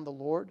came and found the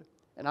Lord.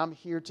 And I'm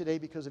here today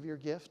because of your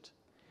gift.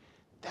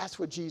 That's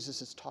what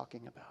Jesus is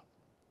talking about.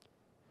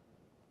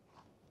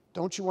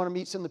 Don't you want to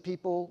meet some of the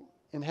people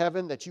in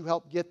heaven that you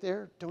helped get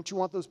there? Don't you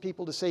want those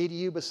people to say to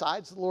you,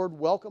 besides the Lord,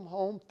 welcome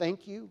home,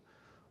 thank you?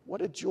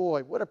 What a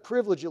joy, what a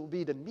privilege it will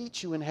be to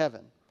meet you in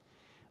heaven.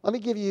 Let me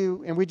give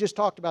you, and we just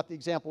talked about the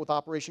example with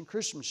Operation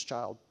Christmas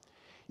Child.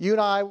 You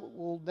and I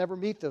will never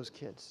meet those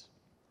kids.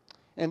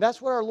 And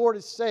that's what our Lord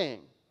is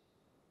saying,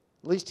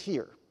 at least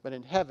here. But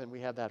in heaven,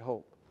 we have that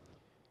hope.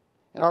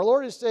 And our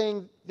Lord is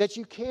saying that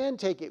you can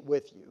take it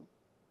with you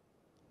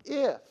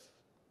if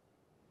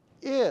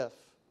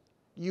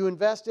you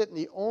invest it in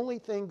the only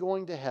thing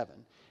going to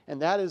heaven,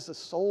 and that is the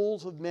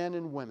souls of men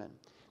and women.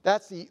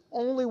 That's the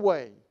only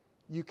way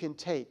you can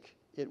take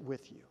it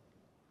with you.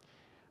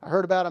 I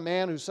heard about a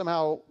man who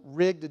somehow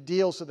rigged a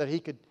deal so that he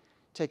could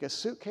take a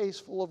suitcase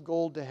full of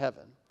gold to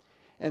heaven.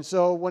 And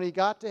so when he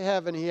got to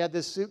heaven, he had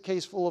this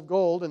suitcase full of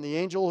gold, and the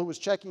angel who was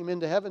checking him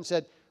into heaven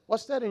said,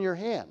 what's that in your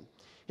hand?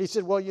 He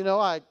said, well, you know,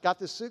 I got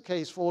this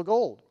suitcase full of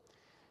gold.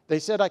 They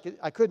said I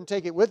couldn't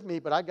take it with me,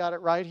 but I got it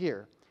right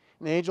here.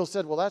 And the angel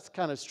said, well, that's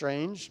kind of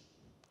strange.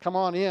 Come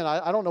on in.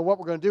 I don't know what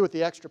we're going to do with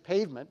the extra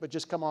pavement, but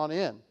just come on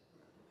in.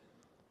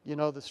 You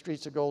know, the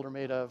streets of gold are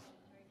made of,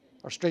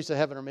 or streets of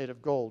heaven are made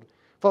of gold.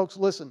 Folks,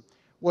 listen,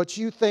 what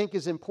you think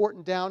is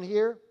important down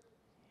here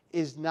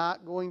is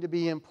not going to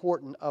be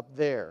important up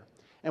there.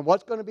 And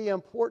what's going to be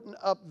important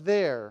up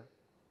there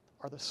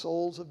are the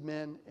souls of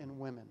men and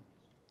women.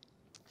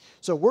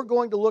 So we're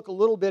going to look a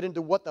little bit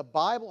into what the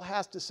Bible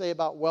has to say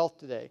about wealth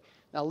today.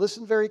 Now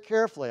listen very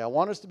carefully. I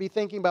want us to be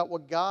thinking about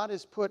what God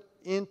has put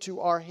into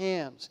our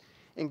hands.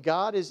 And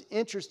God is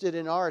interested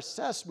in our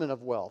assessment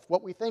of wealth,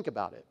 what we think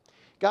about it.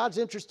 God's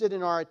interested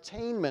in our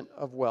attainment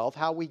of wealth,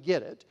 how we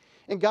get it.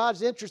 And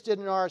God's interested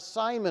in our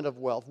assignment of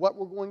wealth, what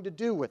we're going to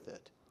do with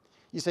it.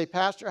 You say,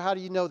 Pastor, how do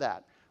you know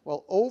that?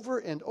 Well, over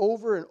and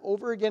over and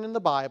over again in the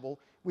Bible,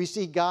 we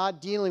see God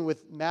dealing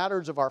with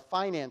matters of our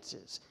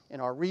finances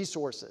and our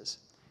resources.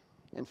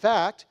 In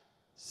fact,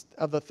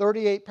 of the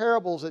 38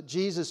 parables that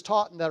Jesus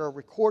taught and that are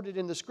recorded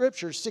in the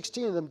Scriptures,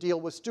 16 of them deal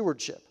with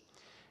stewardship.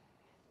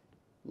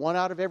 1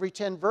 out of every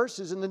 10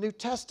 verses in the New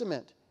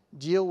Testament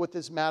deal with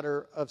this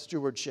matter of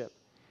stewardship.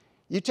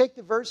 You take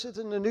the verses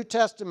in the New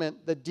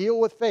Testament that deal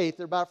with faith,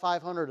 there are about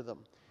 500 of them.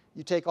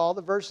 You take all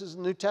the verses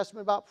in the New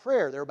Testament about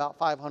prayer, there are about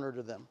 500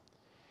 of them.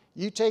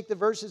 You take the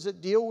verses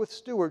that deal with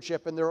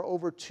stewardship, and there are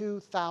over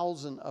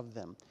 2,000 of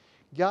them.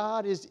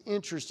 God is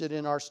interested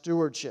in our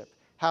stewardship,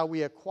 how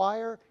we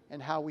acquire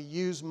and how we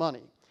use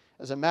money.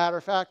 As a matter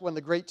of fact, one of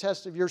the great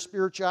tests of your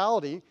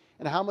spirituality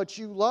and how much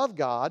you love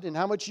God and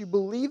how much you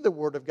believe the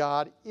Word of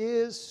God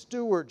is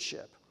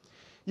stewardship.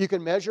 You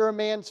can measure a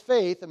man's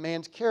faith, a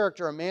man's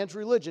character, a man's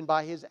religion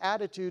by his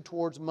attitude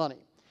towards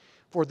money.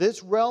 For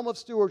this realm of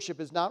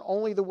stewardship is not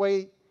only the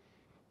way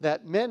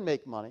that men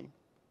make money,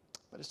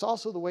 but it's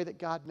also the way that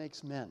God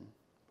makes men.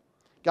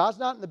 God's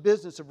not in the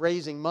business of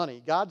raising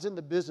money. God's in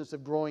the business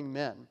of growing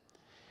men.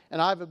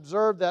 And I've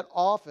observed that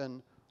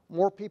often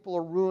more people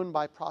are ruined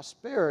by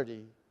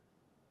prosperity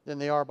than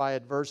they are by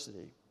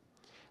adversity.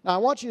 Now, I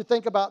want you to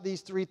think about these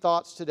three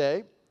thoughts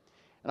today.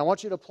 And I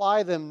want you to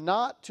apply them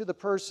not to the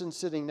person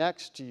sitting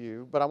next to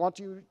you, but I want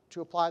you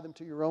to apply them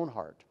to your own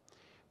heart.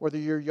 Whether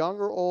you're young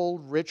or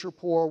old, rich or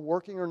poor,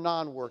 working or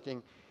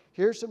non-working,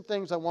 here's some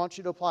things I want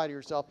you to apply to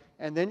yourself.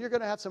 And then you're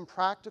going to have some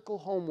practical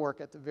homework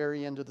at the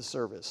very end of the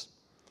service.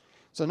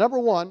 So number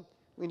one,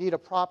 we need a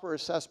proper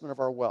assessment of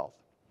our wealth.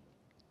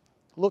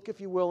 Look,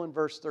 if you will, in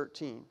verse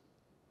 13.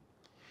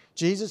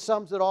 Jesus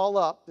sums it all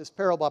up, this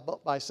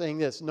parable, by saying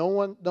this: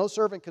 no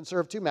servant can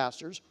serve two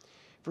masters,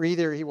 for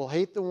either he will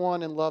hate the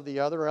one and love the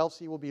other, or else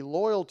he will be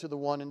loyal to the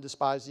one and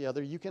despise the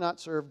other. You cannot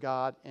serve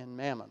God and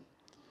mammon.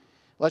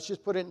 Let's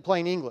just put it in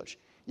plain English.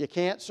 You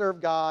can't serve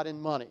God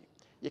and money.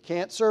 You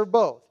can't serve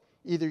both.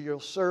 Either you'll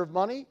serve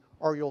money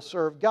or you'll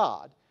serve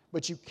God,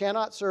 but you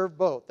cannot serve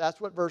both.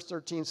 That's what verse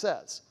 13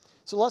 says.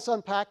 So let's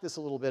unpack this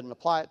a little bit and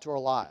apply it to our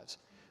lives.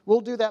 We'll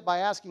do that by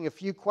asking a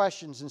few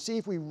questions and see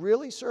if we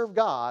really serve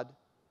God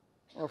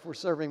or if we're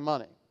serving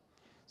money.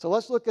 So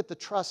let's look at the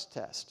trust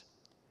test.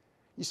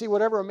 You see,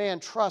 whatever a man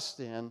trusts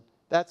in,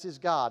 that's his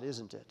God,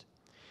 isn't it?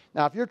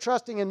 Now, if you're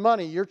trusting in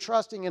money, you're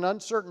trusting in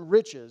uncertain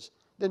riches,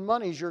 then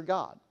money's your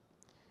God.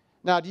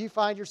 Now, do you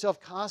find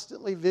yourself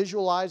constantly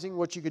visualizing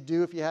what you could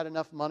do if you had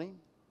enough money?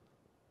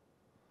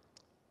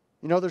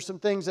 You know, there's some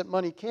things that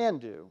money can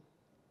do,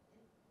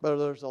 but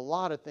there's a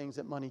lot of things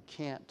that money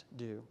can't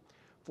do.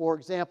 For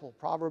example,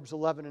 Proverbs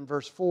 11 and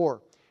verse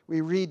 4,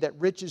 we read that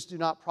riches do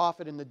not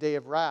profit in the day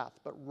of wrath,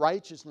 but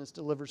righteousness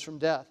delivers from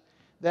death.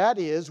 That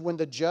is, when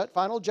the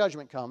final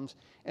judgment comes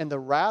and the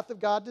wrath of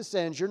God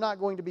descends, you're not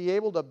going to be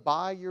able to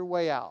buy your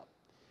way out.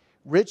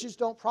 Riches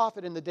don't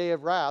profit in the day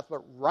of wrath,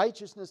 but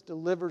righteousness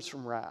delivers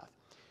from wrath.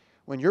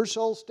 When your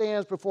soul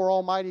stands before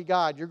Almighty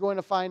God, you're going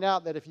to find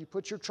out that if you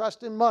put your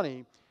trust in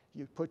money,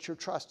 you put your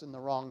trust in the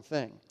wrong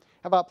thing.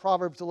 How about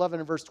Proverbs 11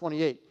 and verse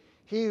 28?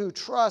 He who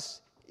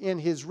trusts in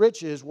his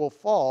riches will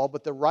fall,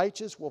 but the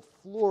righteous will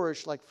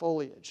flourish like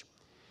foliage.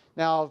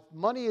 Now, if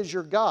money is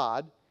your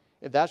God,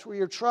 if that's where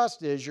your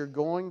trust is, you're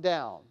going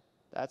down.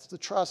 That's the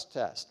trust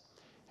test.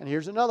 And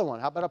here's another one.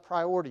 How about a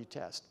priority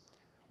test?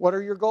 What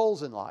are your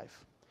goals in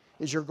life?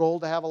 Is your goal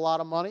to have a lot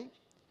of money?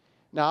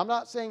 Now, I'm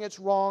not saying it's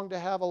wrong to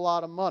have a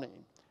lot of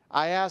money.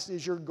 I asked,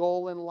 is your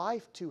goal in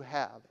life to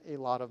have a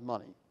lot of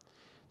money?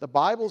 The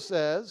Bible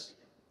says,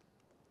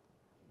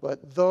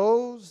 but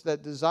those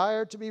that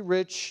desire to be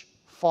rich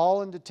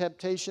fall into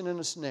temptation and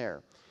a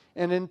snare,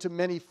 and into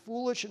many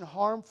foolish and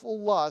harmful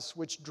lusts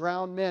which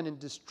drown men in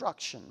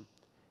destruction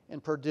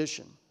and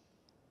perdition.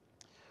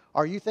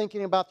 Are you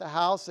thinking about the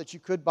house that you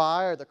could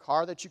buy or the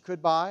car that you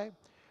could buy?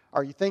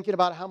 Are you thinking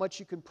about how much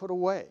you can put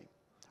away?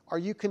 Are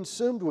you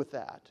consumed with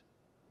that?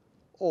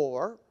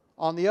 Or,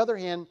 on the other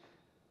hand,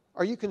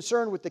 are you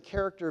concerned with the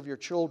character of your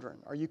children?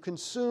 Are you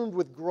consumed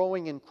with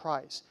growing in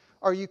Christ?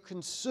 Are you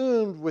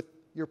consumed with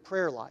your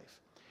prayer life?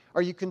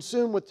 Are you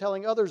consumed with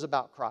telling others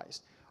about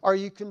Christ? Are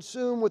you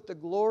consumed with the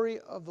glory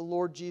of the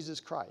Lord Jesus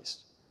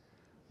Christ?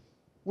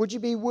 Would you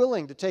be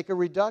willing to take a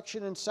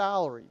reduction in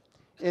salary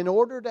in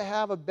order to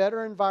have a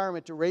better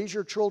environment to raise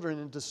your children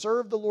and to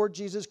serve the Lord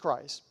Jesus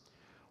Christ?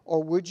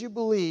 Or would you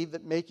believe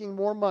that making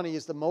more money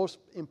is the most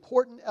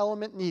important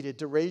element needed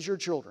to raise your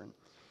children,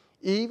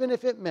 even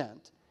if it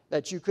meant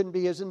that you couldn't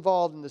be as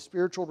involved in the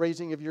spiritual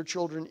raising of your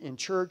children in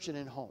church and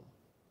in home?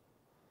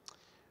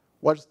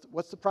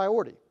 What's the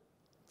priority?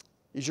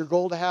 Is your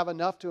goal to have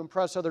enough to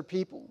impress other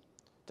people,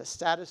 to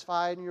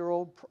satisfy your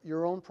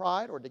own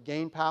pride, or to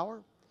gain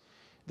power?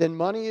 Then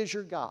money is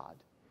your God.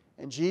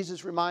 And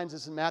Jesus reminds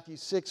us in Matthew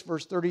 6,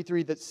 verse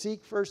 33, that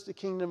seek first the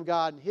kingdom of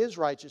God and His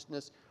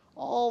righteousness,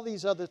 all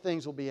these other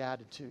things will be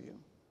added to you.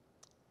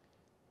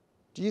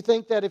 Do you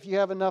think that if you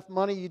have enough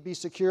money, you'd be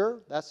secure?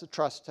 That's the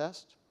trust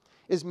test.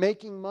 Is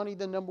making money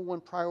the number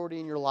one priority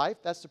in your life?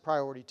 That's the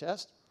priority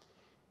test.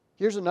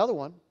 Here's another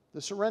one,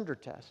 the surrender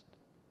test.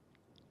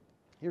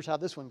 Here's how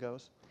this one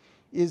goes.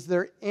 Is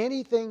there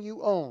anything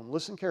you own,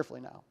 listen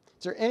carefully now,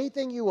 is there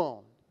anything you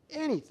own,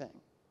 anything,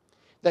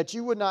 that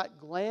you would not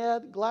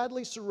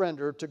gladly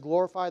surrender to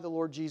glorify the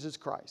Lord Jesus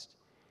Christ?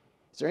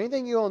 Is there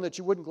anything you own that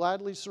you wouldn't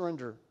gladly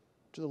surrender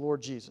to the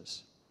Lord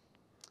Jesus?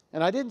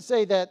 And I didn't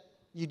say that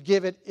you'd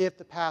give it if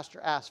the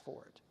pastor asked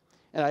for it.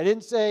 And I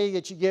didn't say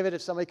that you give it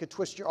if somebody could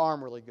twist your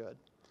arm really good.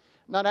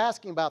 I'm not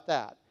asking about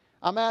that.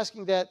 I'm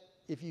asking that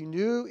if you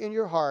knew in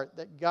your heart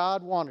that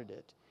God wanted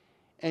it,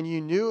 and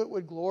you knew it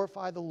would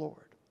glorify the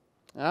Lord.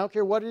 And I don't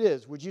care what it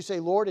is. Would you say,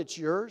 Lord, it's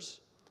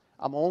yours?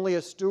 I'm only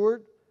a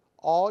steward.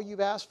 All you've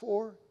asked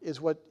for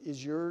is what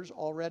is yours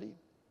already?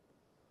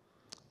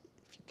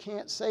 If you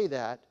can't say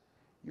that,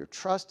 you're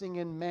trusting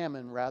in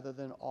mammon rather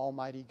than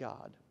Almighty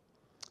God.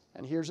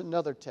 And here's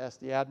another test,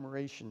 the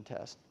admiration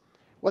test.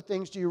 What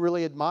things do you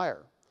really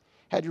admire?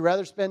 Had you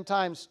rather spend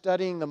time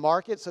studying the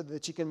market so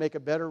that you can make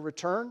a better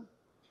return?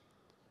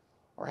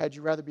 Or had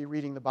you rather be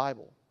reading the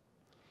Bible?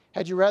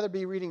 Had you rather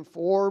be reading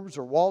Forbes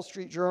or Wall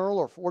Street Journal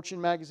or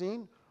Fortune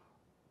magazine?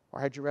 Or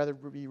had you rather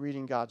be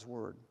reading God's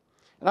Word?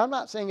 And I'm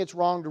not saying it's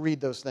wrong to read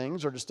those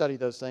things or to study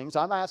those things.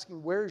 I'm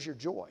asking, where's your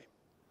joy?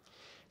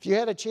 If you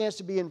had a chance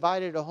to be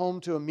invited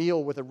home to a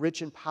meal with a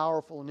rich and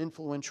powerful and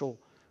influential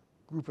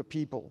group of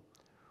people,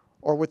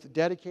 or with the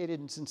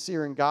dedicated and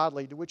sincere and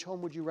godly, to which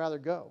home would you rather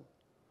go?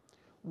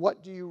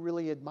 What do you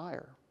really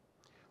admire?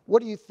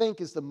 What do you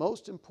think is the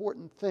most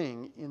important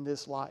thing in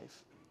this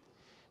life?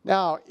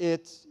 Now,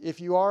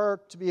 if you are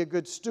to be a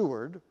good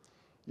steward,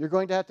 you're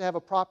going to have a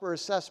proper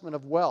assessment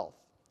of wealth.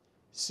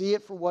 See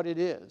it for what it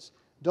is.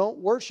 Don't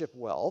worship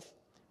wealth.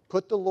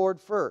 Put the Lord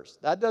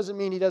first. That doesn't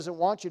mean He doesn't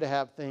want you to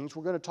have things.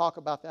 We're going to talk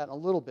about that in a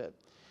little bit.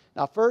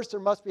 Now, first, there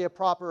must be a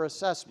proper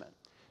assessment.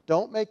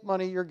 Don't make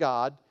money your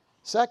God.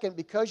 Second,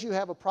 because you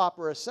have a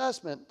proper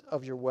assessment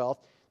of your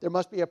wealth, there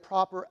must be a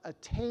proper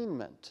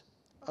attainment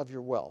of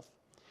your wealth.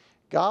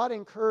 God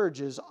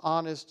encourages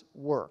honest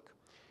work.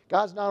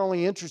 God's not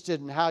only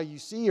interested in how you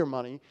see your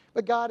money,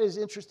 but God is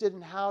interested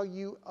in how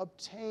you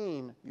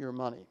obtain your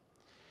money.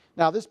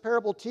 Now, this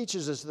parable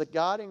teaches us that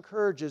God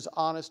encourages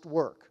honest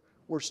work.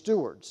 We're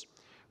stewards.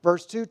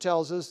 Verse 2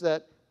 tells us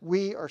that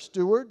we are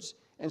stewards,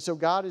 and so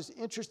God is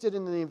interested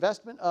in the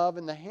investment of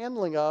and the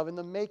handling of and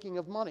the making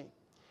of money.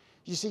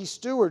 You see,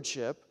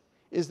 stewardship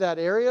is that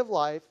area of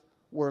life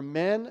where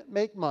men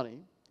make money,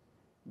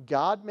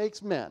 God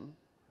makes men,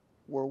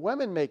 where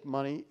women make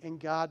money, and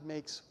God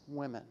makes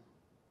women.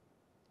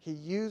 He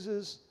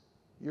uses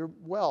your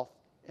wealth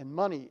and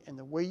money and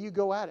the way you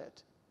go at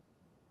it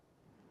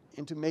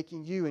into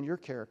making you and your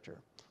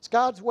character. It's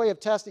God's way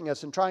of testing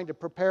us and trying to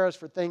prepare us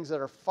for things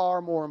that are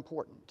far more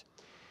important.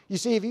 You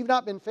see, if you've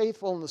not been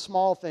faithful in the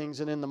small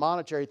things and in the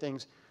monetary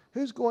things,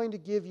 who's going to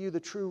give you the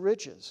true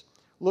riches?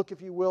 Look,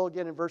 if you will,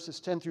 again in verses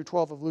 10 through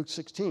 12 of Luke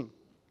 16.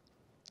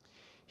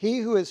 He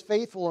who is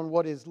faithful in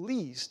what is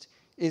least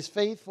is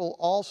faithful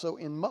also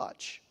in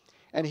much.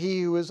 And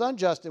he who is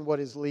unjust in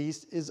what is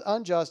least is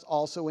unjust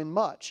also in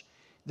much.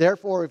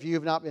 Therefore, if you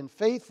have not been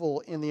faithful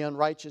in the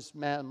unrighteous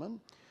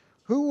mammon,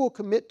 who will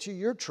commit to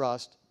your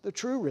trust the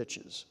true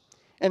riches?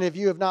 And if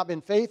you have not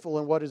been faithful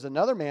in what is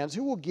another man's,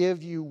 who will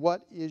give you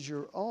what is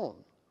your own?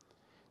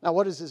 Now,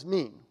 what does this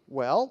mean?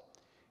 Well,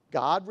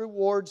 God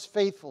rewards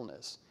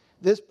faithfulness.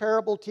 This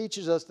parable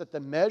teaches us that the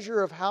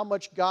measure of how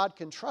much God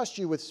can trust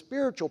you with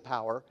spiritual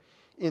power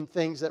in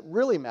things that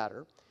really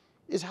matter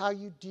is how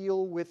you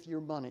deal with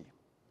your money.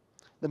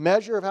 The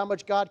measure of how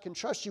much God can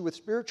trust you with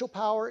spiritual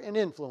power and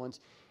influence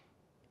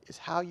is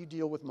how you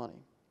deal with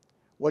money.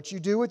 What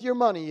you do with your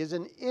money is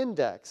an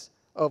index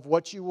of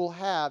what you will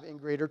have in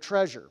greater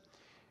treasure.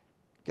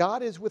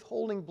 God is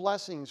withholding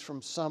blessings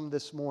from some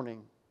this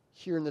morning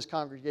here in this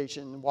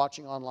congregation and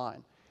watching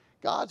online.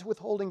 God's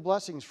withholding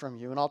blessings from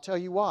you, and I'll tell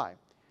you why.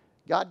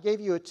 God gave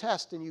you a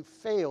test and you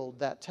failed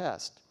that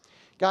test.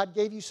 God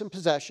gave you some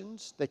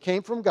possessions. They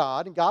came from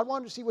God, and God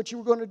wanted to see what you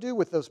were going to do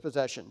with those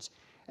possessions.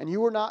 And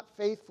you were not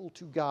faithful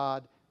to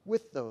God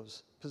with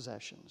those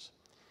possessions.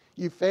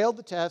 You failed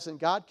the test, and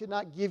God could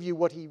not give you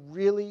what He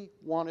really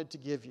wanted to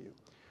give you.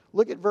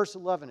 Look at verse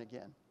 11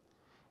 again.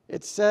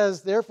 It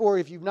says, therefore,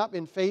 if you've not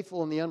been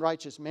faithful in the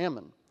unrighteous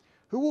mammon,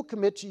 who will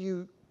commit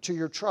to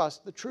your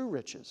trust the true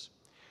riches?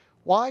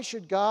 Why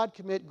should God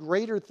commit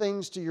greater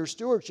things to your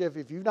stewardship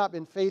if you've not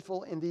been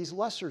faithful in these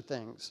lesser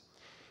things?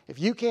 If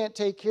you can't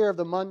take care of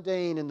the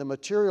mundane and the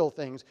material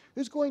things,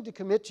 who's going to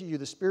commit to you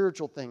the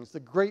spiritual things, the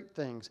great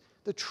things,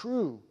 the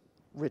true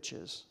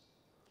riches?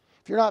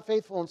 If you're not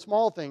faithful in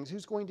small things,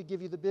 who's going to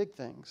give you the big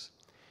things?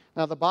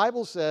 Now, the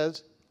Bible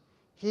says,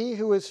 he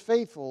who is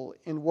faithful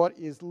in what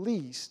is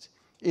least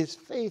is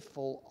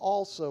faithful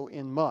also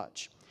in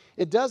much.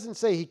 It doesn't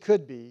say he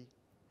could be.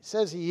 It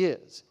says he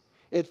is.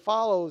 It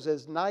follows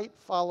as night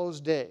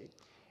follows day.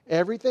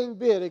 Everything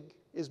big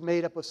is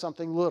made up of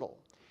something little.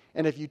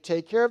 And if you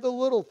take care of the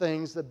little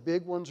things, the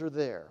big ones are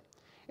there.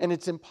 And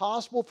it's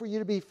impossible for you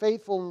to be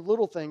faithful in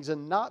little things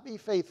and not be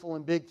faithful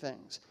in big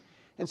things.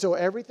 And so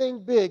everything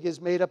big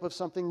is made up of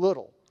something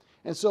little.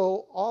 And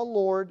so our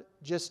Lord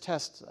just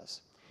tests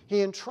us.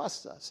 He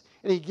entrusts us.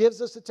 And He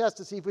gives us a test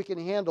to see if we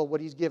can handle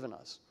what He's given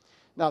us.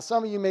 Now,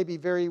 some of you may be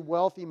very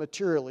wealthy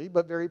materially,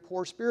 but very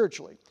poor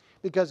spiritually,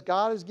 because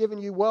God has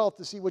given you wealth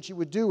to see what you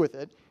would do with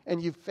it,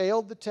 and you've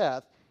failed the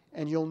test,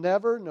 and you'll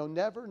never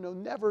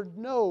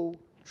know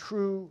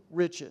true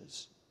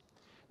riches.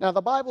 Now,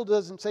 the Bible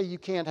doesn't say you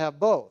can't have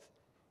both.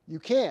 You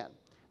can.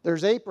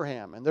 There's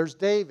Abraham, and there's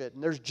David,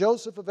 and there's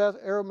Joseph of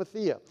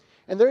Arimathea.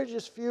 And there are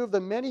just few of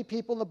the many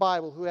people in the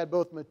Bible who had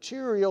both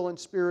material and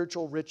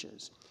spiritual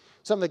riches.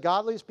 Some of the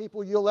godliest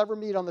people you'll ever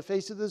meet on the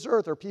face of this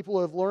earth are people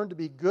who have learned to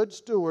be good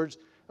stewards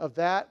of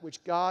that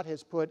which God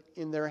has put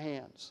in their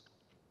hands.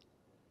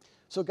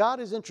 So God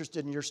is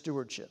interested in your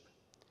stewardship.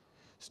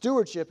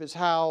 Stewardship is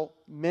how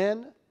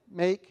men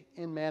make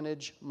and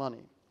manage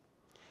money.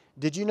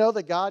 Did you know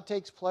that God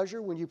takes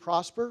pleasure when you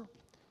prosper?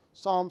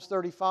 Psalms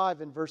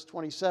 35 and verse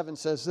 27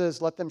 says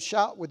this, let them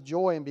shout with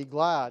joy and be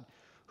glad,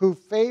 who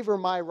favor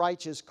my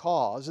righteous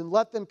cause, and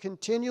let them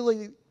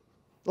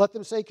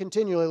say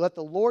continually, let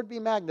the Lord be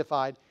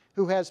magnified,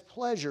 who has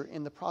pleasure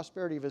in the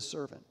prosperity of His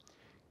servant.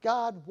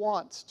 God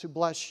wants to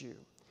bless you.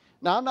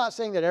 Now, I'm not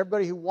saying that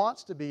everybody who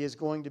wants to be is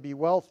going to be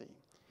wealthy.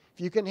 If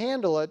you can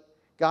handle it,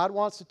 God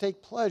wants to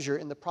take pleasure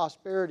in the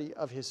prosperity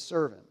of His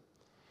servant.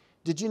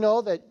 Did you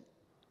know that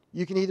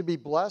you can either be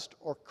blessed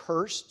or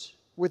cursed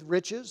with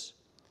riches?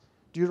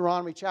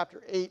 Deuteronomy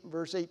chapter 8 and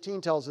verse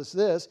 18 tells us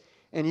this,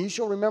 and you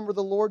shall remember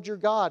the Lord your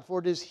God, for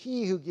it is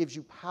He who gives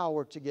you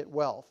power to get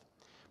wealth.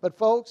 But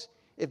folks,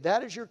 if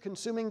that is your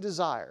consuming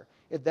desire,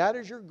 if that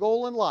is your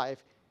goal in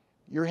life,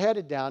 you're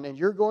headed down and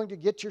you're going to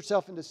get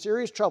yourself into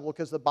serious trouble,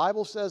 because the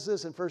Bible says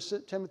this in 1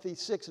 Timothy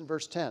 6 and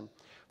verse 10.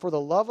 For the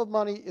love of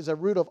money is a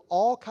root of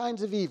all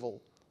kinds of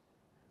evil.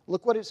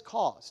 Look what it's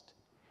caused.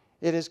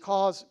 It is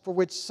caused for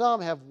which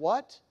some have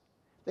what?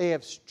 They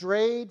have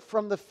strayed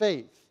from the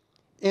faith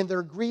in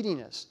their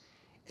greediness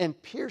and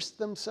pierced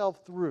themselves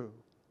through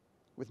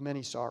with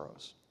many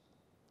sorrows.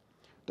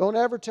 Don't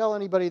ever tell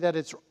anybody that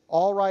it's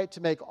all right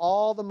to make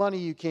all the money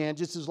you can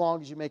just as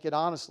long as you make it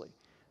honestly.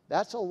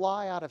 That's a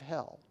lie out of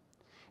hell.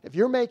 If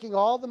you're making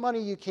all the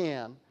money you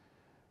can,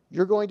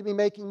 you're going to be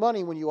making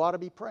money when you ought to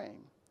be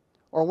praying,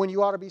 or when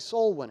you ought to be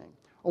soul winning,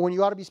 or when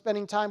you ought to be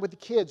spending time with the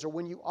kids, or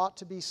when you ought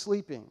to be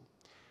sleeping.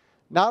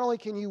 Not only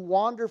can you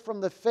wander from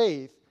the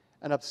faith,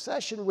 an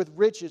obsession with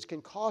riches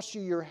can cost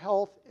you your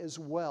health as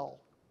well.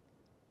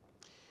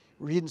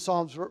 Read in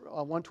Psalms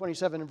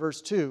 127 and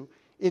verse 2,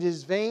 it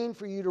is vain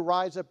for you to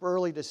rise up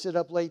early, to sit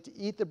up late, to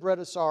eat the bread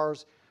of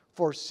sorrows,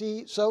 for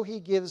so He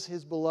gives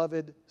His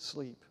beloved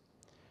sleep.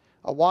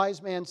 A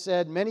wise man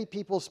said, many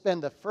people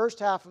spend the first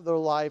half of their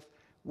life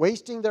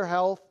wasting their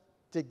health,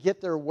 to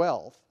get their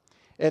wealth,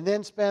 and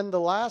then spend the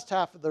last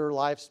half of their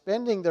life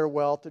spending their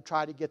wealth to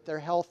try to get their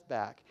health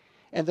back.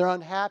 And they're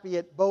unhappy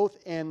at both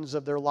ends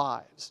of their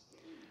lives.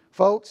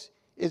 Folks,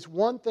 it's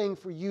one thing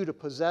for you to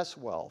possess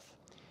wealth.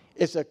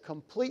 It's a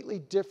completely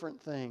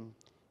different thing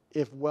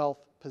if wealth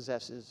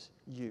possesses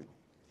you.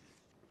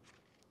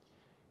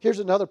 Here's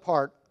another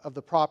part of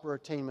the proper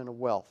attainment of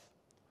wealth.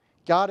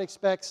 God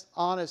expects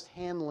honest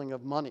handling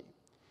of money.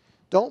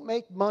 Don't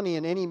make money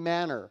in any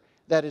manner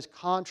that is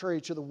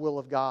contrary to the will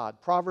of God.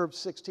 Proverbs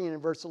 16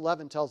 and verse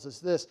 11 tells us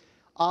this: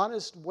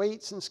 honest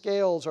weights and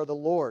scales are the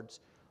Lord's.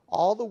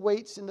 All the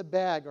weights in the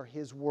bag are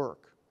His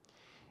work.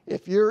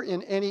 If you're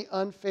in any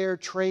unfair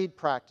trade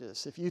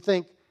practice, if you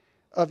think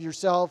of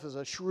yourself as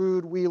a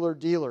shrewd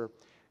wheeler-dealer,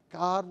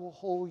 God will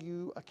hold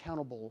you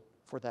accountable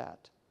for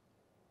that.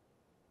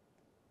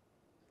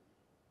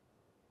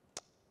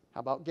 How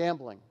about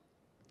gambling?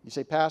 You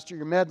say, Pastor,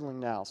 you're meddling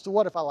now. So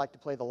what if I like to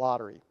play the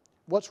lottery?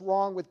 What's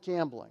wrong with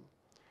gambling?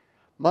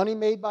 Money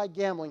made by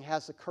gambling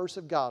has the curse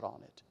of God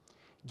on it.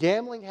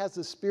 Gambling has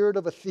the spirit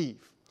of a thief.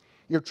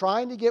 You're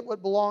trying to get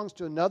what belongs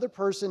to another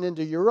person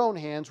into your own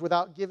hands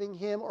without giving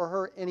him or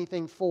her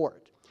anything for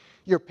it.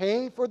 You're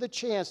paying for the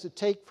chance to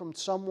take from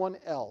someone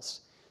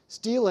else.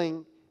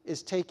 Stealing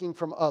is taking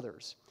from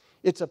others.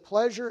 It's a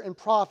pleasure and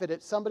profit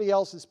at somebody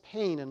else's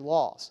pain and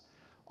loss.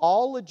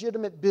 All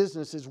legitimate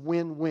business is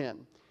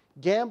win-win.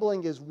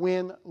 Gambling is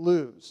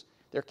win-lose.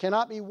 There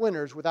cannot be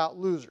winners without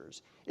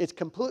losers. It's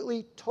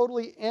completely,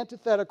 totally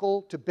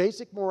antithetical to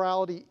basic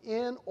morality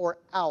in or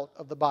out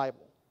of the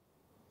Bible.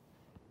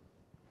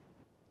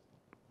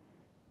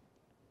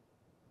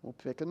 We'll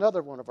pick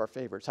another one of our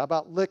favorites. How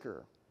about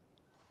liquor?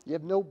 You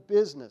have no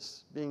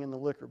business being in the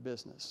liquor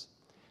business.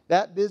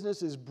 That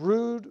business is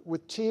brewed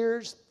with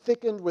tears,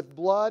 thickened with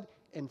blood,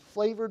 and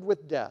flavored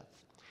with death.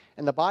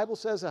 And the Bible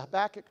says in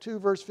Habakkuk 2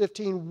 verse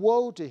 15,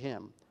 woe to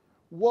him,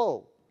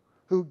 woe,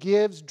 who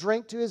gives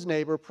drink to his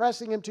neighbor,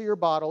 pressing him to your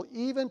bottle,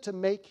 even to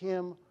make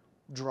him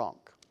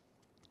drunk.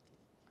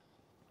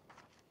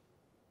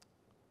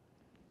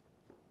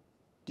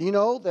 Do you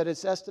know that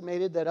it's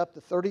estimated that up to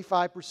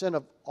 35%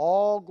 of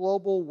all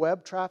global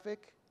web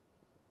traffic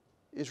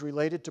is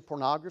related to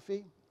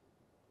pornography?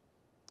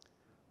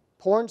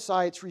 Porn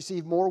sites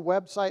receive more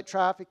website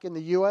traffic in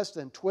the U.S.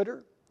 than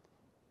Twitter,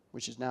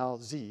 which is now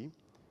Z,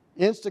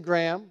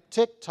 Instagram,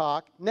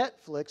 TikTok,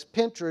 Netflix,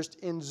 Pinterest,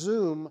 and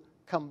Zoom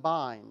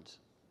combined.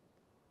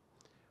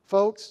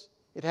 Folks,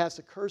 it has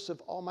the curse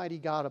of Almighty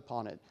God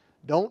upon it.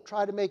 Don't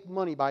try to make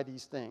money by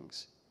these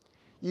things.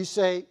 You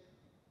say,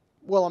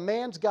 well, a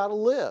man's got to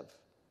live.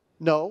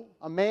 No,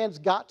 a man's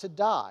got to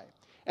die.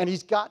 And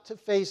he's got to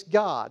face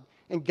God.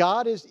 And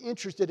God is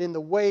interested in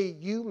the way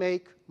you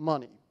make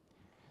money.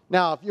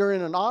 Now, if you're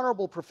in an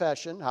honorable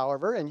profession,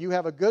 however, and you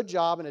have a good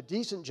job and a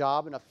decent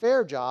job and a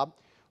fair job,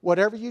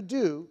 whatever you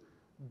do,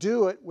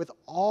 do it with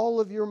all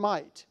of your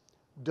might.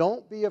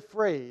 Don't be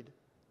afraid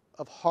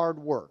of hard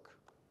work.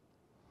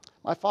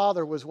 My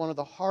father was one of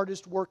the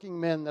hardest working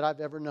men that I've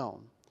ever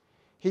known.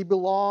 He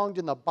belonged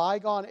in the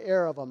bygone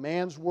era of a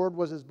man's word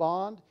was his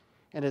bond,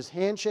 and his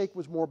handshake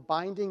was more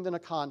binding than a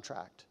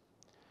contract.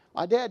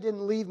 My dad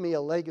didn't leave me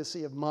a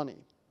legacy of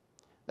money.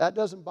 That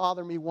doesn't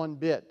bother me one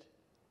bit.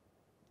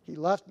 He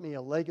left me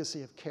a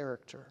legacy of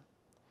character.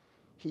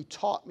 He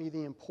taught me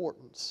the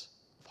importance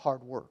of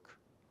hard work.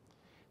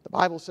 The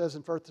Bible says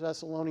in 1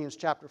 Thessalonians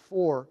chapter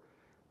 4,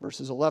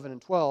 verses 11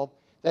 and 12,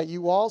 that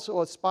you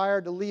also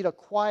aspire to lead a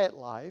quiet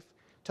life,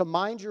 to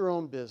mind your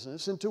own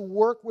business, and to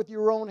work with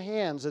your own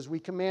hands as we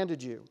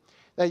commanded you,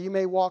 that you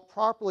may walk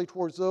properly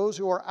towards those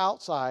who are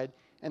outside,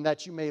 and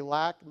that you may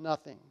lack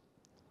nothing.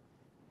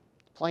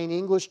 Plain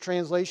English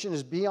translation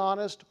is be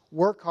honest,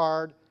 work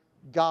hard,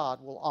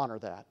 God will honor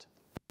that.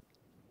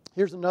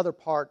 Here's another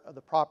part of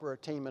the proper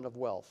attainment of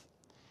wealth.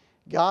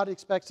 God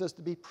expects us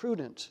to be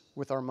prudent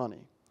with our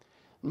money.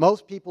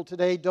 Most people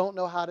today don't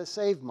know how to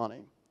save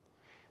money.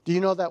 Do you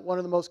know that one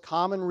of the most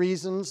common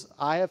reasons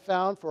I have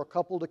found for a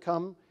couple to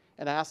come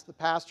and ask the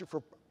pastor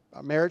for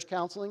marriage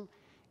counseling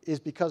is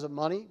because of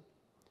money?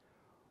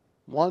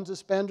 One's a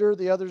spender,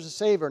 the other's a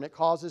saver, and it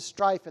causes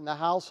strife in the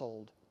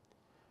household.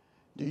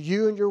 Do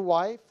you and your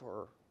wife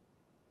or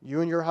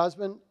you and your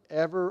husband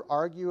ever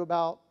argue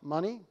about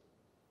money?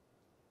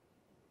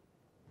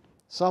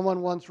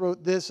 Someone once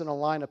wrote this in a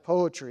line of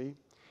poetry: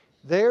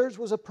 theirs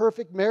was a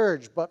perfect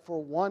marriage, but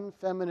for one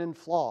feminine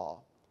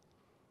flaw.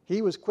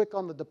 He was quick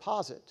on the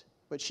deposit,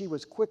 but she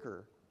was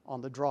quicker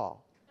on the draw.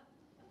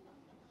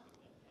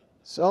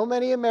 So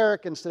many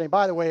Americans today,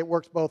 by the way, it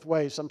works both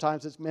ways.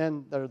 Sometimes it's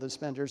men that are the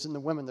spenders and the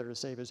women that are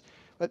savers.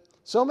 But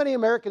so many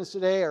Americans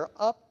today are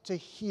up to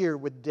here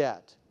with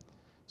debt.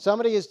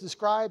 Somebody has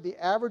described the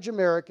average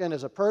American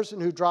as a person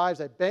who drives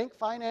a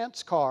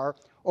bank-financed car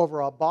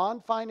over a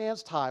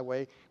bond-financed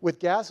highway with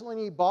gasoline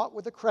he bought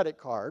with a credit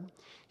card.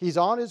 He's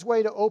on his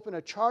way to open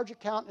a charge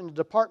account in a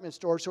department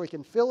store so he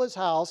can fill his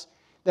house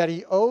that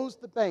he owes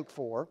the bank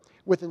for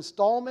with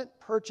installment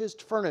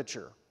purchased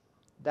furniture.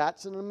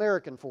 That's an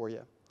American for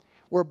you.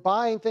 We're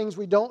buying things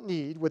we don't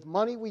need with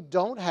money we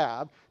don't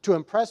have to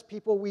impress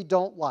people we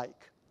don't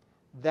like.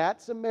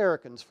 That's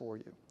Americans for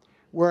you.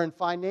 We're in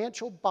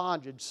financial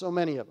bondage, so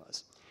many of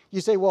us. You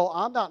say, well,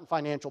 I'm not in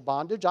financial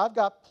bondage. I've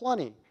got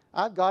plenty.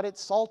 I've got it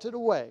salted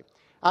away.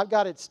 I've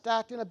got it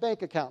stacked in a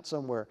bank account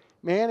somewhere.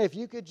 Man, if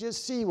you could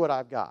just see what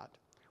I've got.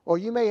 Or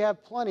you may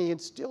have plenty and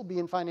still be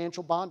in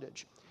financial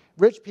bondage.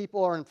 Rich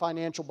people are in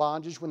financial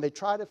bondage when they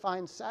try to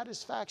find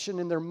satisfaction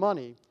in their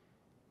money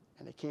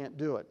and they can't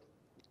do it.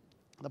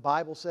 The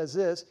Bible says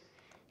this,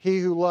 he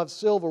who loves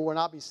silver will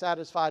not be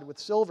satisfied with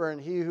silver,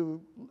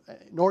 and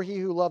nor he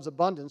who loves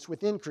abundance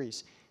with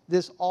increase.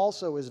 This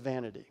also is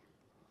vanity.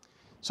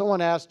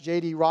 Someone asked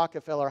J.D.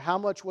 Rockefeller, how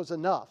much was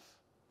enough?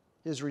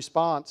 His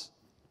response,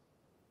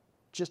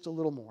 just a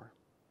little more.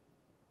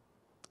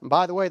 And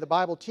by the way, the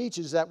Bible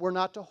teaches that we're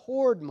not to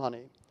hoard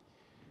money.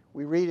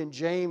 We read in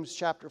James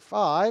chapter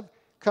 5,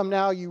 come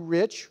now, you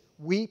rich,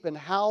 weep and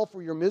howl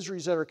for your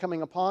miseries that are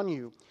coming upon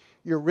you.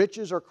 Your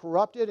riches are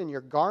corrupted and your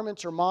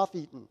garments are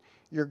moth-eaten.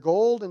 Your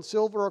gold and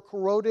silver are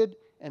corroded,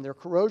 and their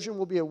corrosion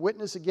will be a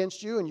witness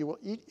against you, and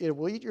it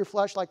will eat your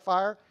flesh like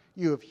fire.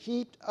 You have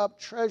heaped up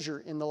treasure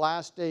in the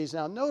last days.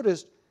 Now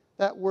notice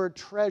that word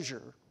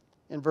treasure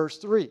in verse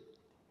 3.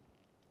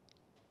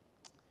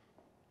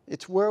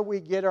 It's where we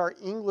get our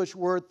English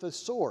word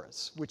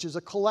thesaurus, which is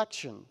a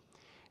collection.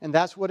 And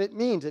that's what it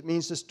means. It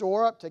means to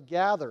store up, to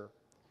gather,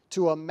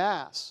 to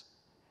amass.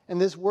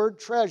 And this word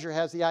treasure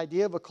has the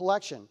idea of a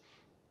collection.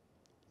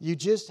 You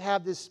just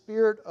have this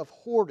spirit of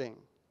hoarding.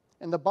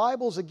 And the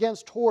Bible's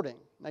against hoarding.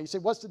 Now you say,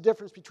 what's the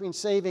difference between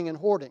saving and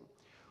hoarding?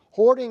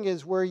 Hoarding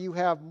is where you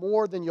have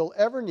more than you'll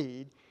ever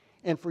need,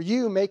 and for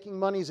you, making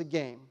money is a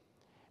game.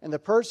 And the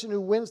person who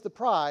wins the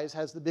prize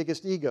has the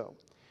biggest ego.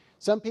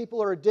 Some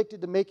people are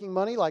addicted to making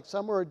money like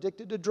some are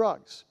addicted to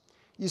drugs.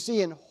 You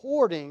see, in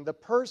hoarding, the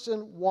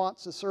person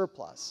wants a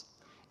surplus.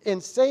 In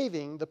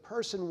saving, the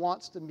person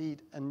wants to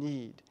meet a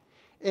need.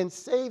 In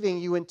saving,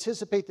 you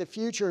anticipate the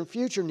future and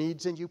future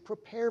needs, and you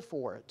prepare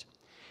for it.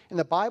 And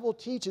the Bible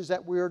teaches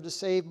that we are to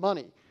save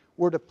money.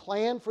 We're to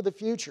plan for the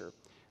future.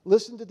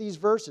 Listen to these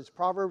verses,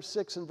 Proverbs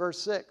 6 and verse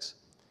 6.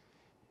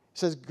 It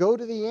says, go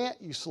to the ant,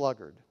 you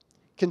sluggard.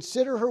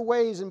 Consider her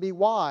ways and be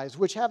wise,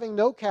 which having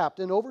no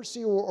captain,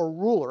 overseer, or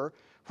ruler,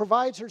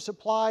 provides her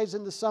supplies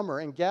in the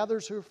summer and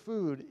gathers her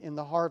food in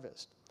the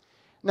harvest.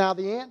 Now,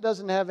 the ant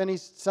doesn't have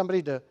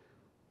somebody to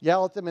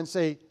yell at them and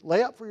say,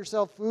 lay up for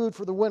yourself food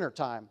for the winter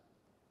time.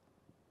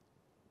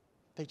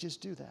 They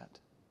just do that.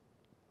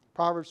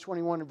 Proverbs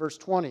 21 and verse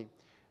 20.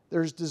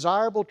 There's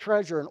desirable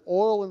treasure and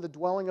oil in the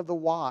dwelling of the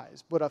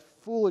wise, but a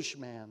foolish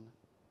man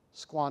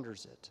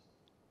squanders it.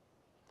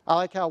 I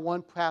like how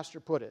one pastor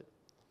put it.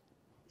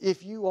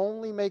 If you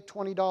only make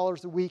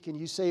 $20 a week and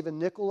you save a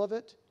nickel of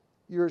it,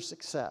 you're a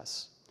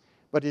success.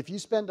 But if you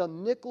spend a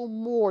nickel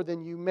more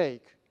than you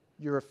make,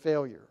 you're a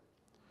failure.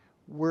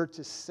 We're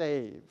to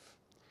save.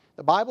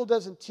 The Bible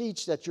doesn't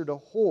teach that you're to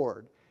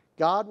hoard.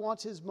 God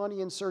wants His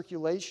money in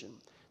circulation.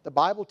 The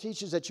Bible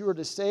teaches that you are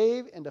to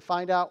save and to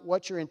find out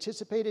what your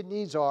anticipated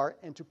needs are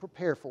and to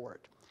prepare for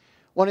it.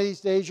 One of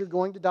these days you're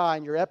going to die,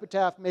 and your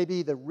epitaph may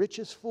be the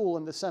richest fool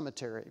in the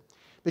cemetery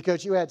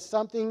because you had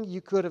something you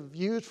could have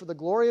used for the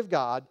glory of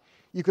God.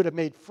 You could have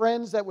made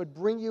friends that would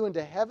bring you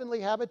into heavenly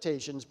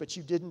habitations, but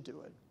you didn't do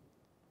it.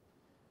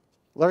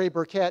 Larry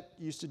Burkett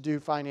used to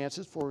do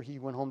finances before he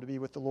went home to be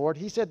with the Lord.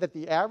 He said that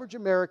the average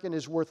American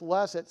is worth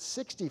less at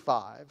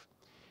 65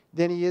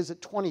 than he is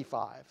at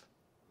 25.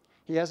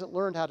 He hasn't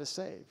learned how to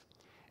save.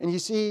 And you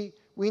see,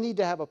 we need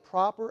to have a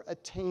proper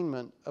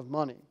attainment of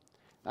money.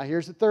 Now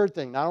here's the third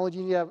thing. Not only do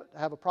you need to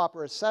have a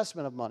proper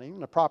assessment of money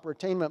and a proper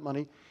attainment of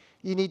money,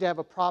 you need to have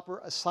a proper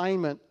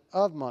assignment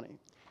of money.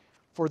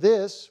 For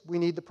this, we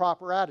need the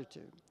proper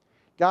attitude.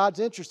 God's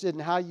interested in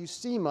how you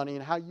see money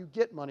and how you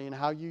get money and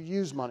how you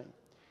use money.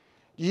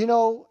 Do you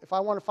know, if I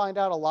want to find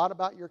out a lot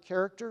about your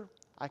character,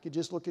 I could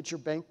just look at your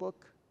bank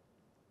book.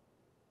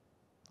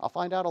 I'll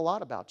find out a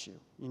lot about you,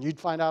 and you'd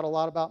find out a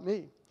lot about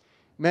me.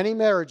 Many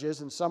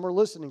marriages, and some are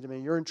listening to me,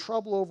 you're in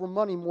trouble over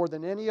money more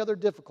than any other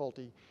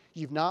difficulty.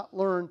 You've not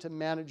learned to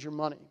manage your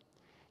money.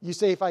 You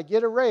say, if I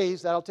get a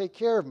raise, that'll take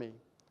care of me.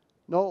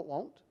 No, it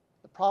won't.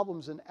 The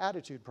problem's an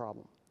attitude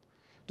problem.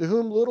 To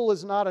whom little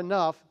is not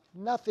enough,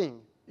 nothing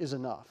is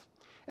enough.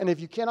 And if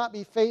you cannot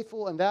be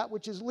faithful in that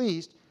which is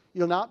least,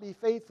 you'll not be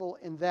faithful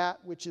in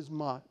that which is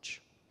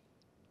much.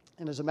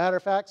 And as a matter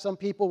of fact, some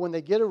people, when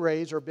they get a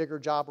raise or a bigger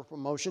job or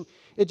promotion,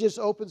 it just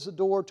opens the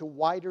door to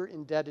wider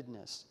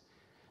indebtedness.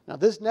 Now,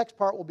 this next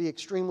part will be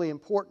extremely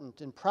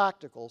important and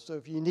practical, so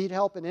if you need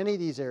help in any of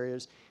these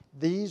areas,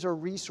 these are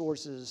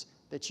resources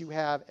that you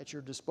have at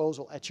your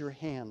disposal, at your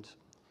hand.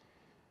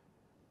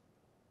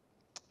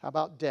 How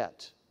about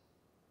debt?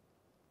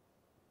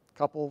 A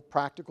couple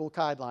practical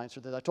guidelines for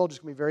that. I told you it's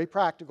going to be very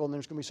practical, and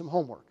there's going to be some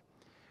homework.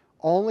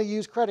 Only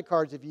use credit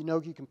cards if you know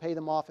you can pay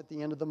them off at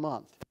the end of the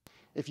month.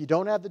 If you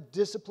don't have the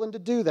discipline to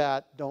do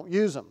that, don't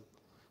use them.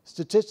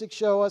 Statistics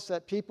show us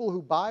that people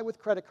who buy with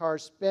credit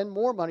cards spend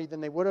more money than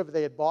they would have if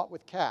they had bought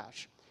with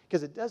cash,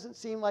 because it doesn't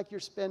seem like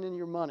you're spending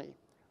your money,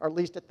 or at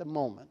least at the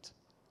moment.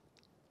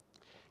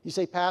 You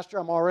say, Pastor,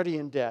 I'm already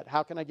in debt.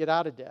 How can I get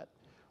out of debt?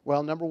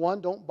 Well, number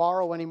one, don't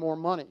borrow any more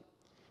money.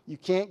 You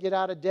can't get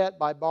out of debt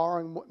by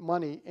borrowing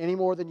money any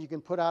more than you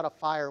can put out a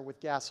fire with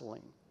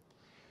gasoline.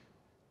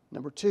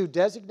 Number 2,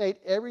 designate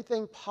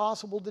everything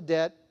possible to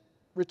debt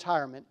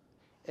retirement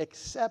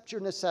except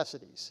your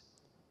necessities,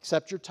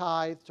 except your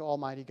tithe to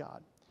Almighty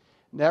God.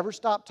 Never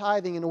stop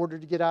tithing in order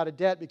to get out of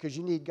debt, because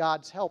you need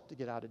God's help to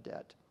get out of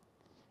debt.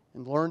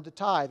 And learn to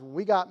tithe. When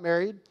we got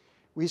married,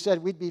 we said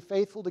we'd be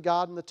faithful to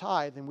God in the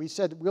tithe. And we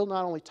said we'll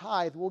not only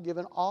tithe, we'll give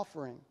an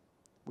offering,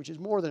 which is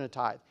more than a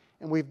tithe.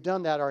 And we've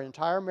done that our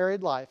entire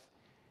married life.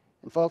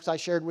 And folks, I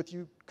shared with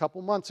you a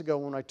couple months ago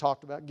when I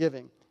talked about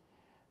giving.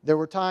 There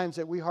were times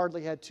that we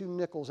hardly had 2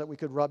 nickels that we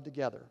could rub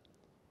together.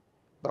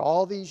 But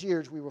all these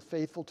years we were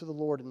faithful to the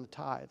Lord in the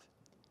tithe.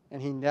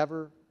 And He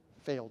never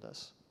failed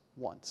us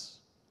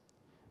once.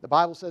 The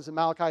Bible says in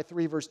Malachi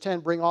 3 verse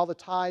 10, bring all the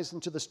tithes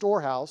into the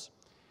storehouse,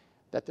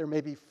 that there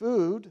may be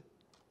food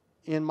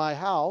in my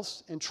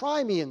house, and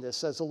try me in this,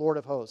 says the Lord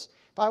of hosts.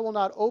 If I will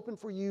not open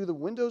for you the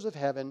windows of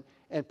heaven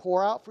and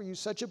pour out for you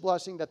such a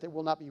blessing that there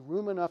will not be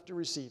room enough to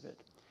receive it.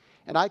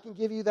 And I can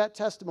give you that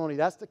testimony.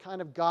 That's the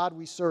kind of God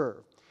we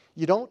serve.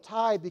 You don't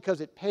tithe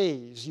because it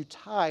pays. You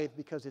tithe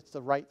because it's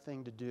the right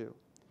thing to do.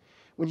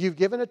 When you've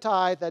given a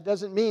tithe, that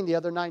doesn't mean the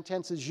other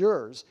 9/10 is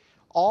yours.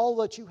 All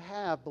that you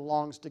have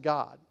belongs to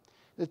God.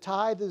 The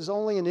tithe is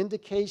only an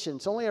indication.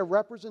 It's only a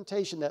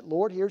representation that,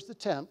 Lord, here's the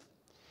 10th.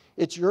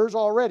 It's yours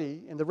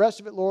already, and the rest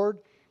of it, Lord,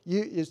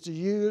 is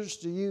yours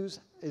to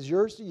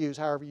use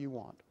however you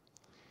want.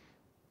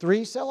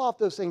 3, sell off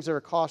those things that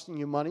are costing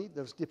you money,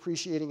 those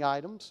depreciating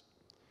items.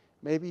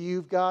 Maybe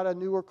you've got a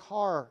newer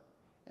car,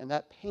 and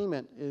that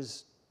payment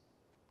is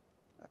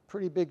a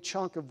pretty big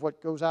chunk of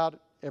what goes out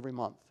every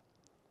month.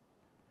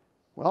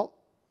 Well,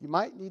 you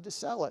might need to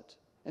sell it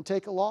and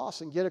take a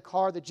loss and get a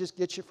car that just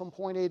gets you from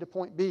point A to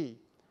point B.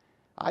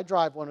 I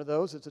drive one of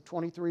those. It's a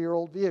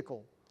 23-year-old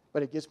vehicle,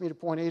 but it gets me to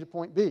point A to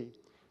point B.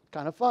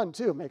 Kind of fun,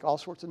 too. Make all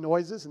sorts of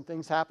noises and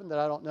things happen that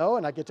I don't know,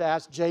 and I get to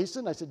ask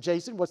Jason. I said,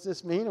 Jason, what's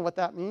this mean and what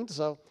that means?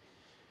 So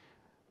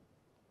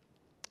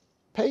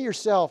pay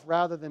yourself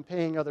rather than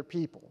paying other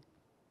people.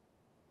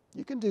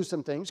 You can do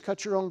some things.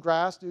 Cut your own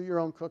grass, do your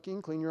own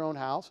cooking, clean your own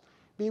house.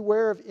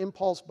 Beware of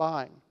impulse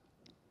buying.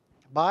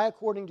 Buy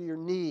according to your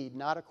need,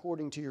 not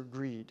according to your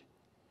greed.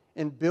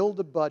 And build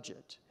a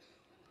budget.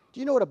 Do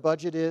you know what a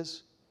budget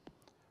is?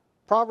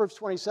 Proverbs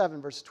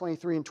 27, verses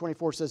 23 and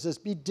 24 says this,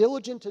 be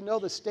diligent to know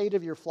the state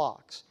of your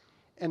flocks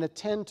and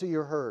attend to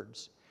your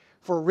herds.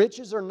 For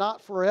riches are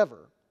not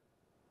forever,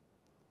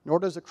 nor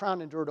does a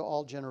crown endure to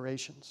all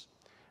generations.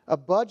 A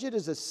budget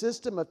is a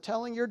system of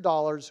telling your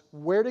dollars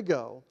where to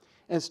go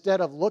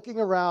instead of looking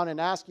around and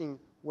asking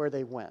where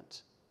they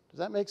went. Does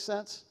that make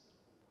sense?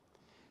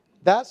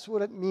 That's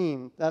what it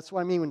means. That's what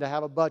I mean when to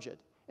have a budget.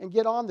 And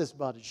get on this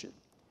budget.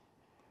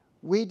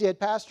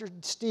 Pastor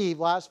Steve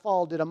last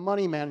fall did a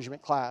money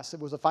management class.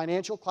 It was a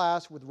financial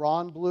class with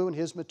Ron Blue and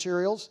his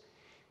materials.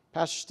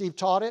 Pastor Steve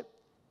taught it.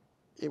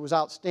 It was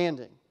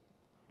outstanding.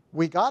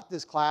 We got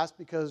this class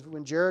because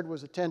when Jared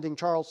was attending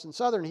Charleston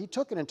Southern, he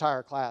took an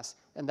entire class,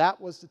 and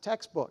that was the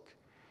textbook.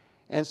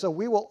 And so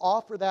we will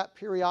offer that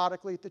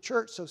periodically at the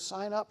church, so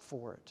sign up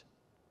for it.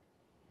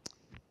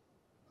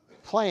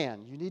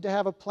 Plan. You need to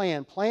have a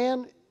plan.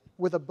 Plan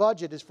with a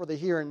budget is for the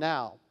here and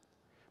now.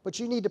 But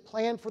you need to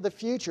plan for the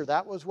future.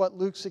 That was what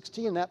Luke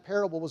 16, that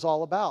parable, was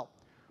all about.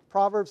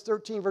 Proverbs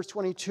 13, verse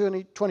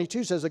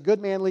 22 says, a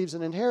good man leaves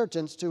an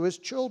inheritance to his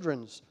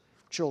children's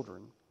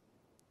children.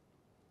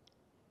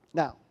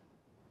 Now,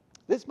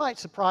 this might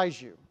surprise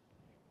you.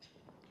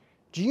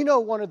 Do you know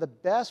one of the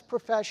best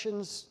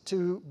professions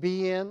to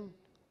be in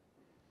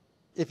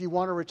if you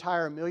want to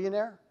retire a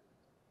millionaire?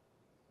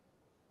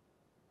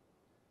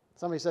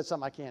 Somebody said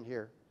something I can't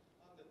hear.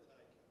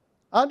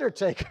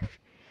 Undertaker.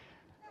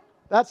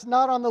 That's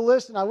not on the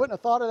list, and I wouldn't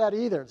have thought of that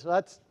either. So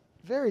that's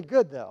very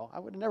good, though. I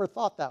would have never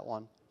thought that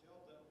one.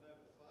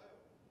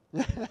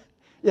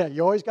 Yeah,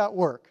 you always got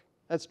work.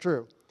 That's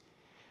true.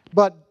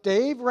 But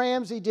Dave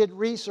Ramsey did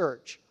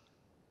research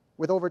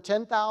with over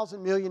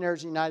 10,000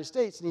 millionaires in the United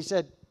States, and he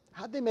said,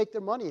 how'd they make their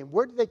money, and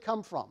where did they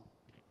come from?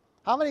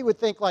 How many would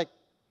think like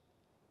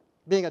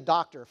being a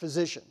doctor, a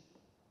physician,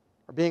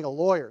 or being a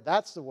lawyer?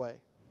 That's the way.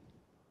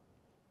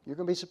 You're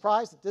going to be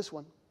surprised at this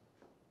one.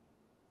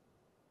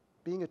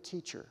 Being a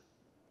teacher.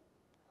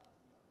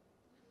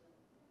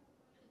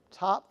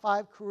 Top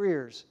 5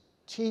 careers,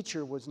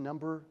 teacher was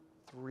number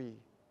 3.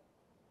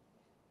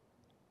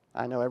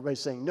 I know everybody's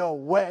saying, no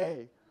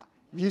way.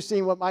 Have you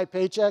seen what my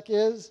paycheck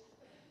is?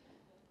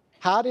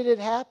 How did it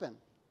happen?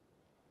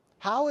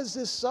 How is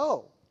this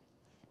so?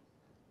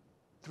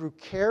 Through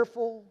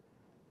careful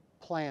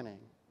planning.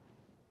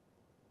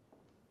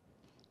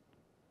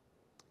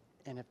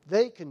 And if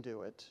they can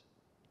do it,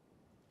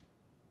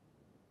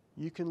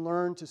 you can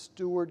learn to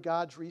steward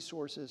God's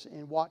resources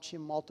and watch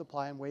Him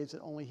multiply in ways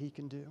that only He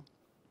can do.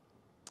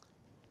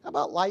 How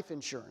about life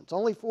insurance?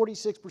 Only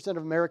 46% of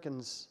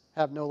Americans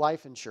have no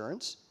life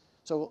insurance.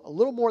 So a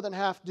little more than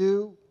half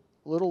do,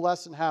 a little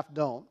less than half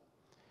don't.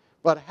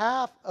 But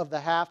half of the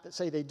half that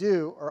say they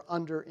do are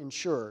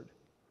underinsured.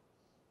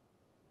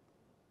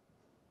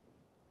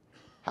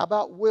 How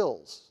about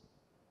wills?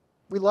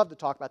 We love to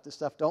talk about this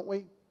stuff, don't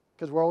we?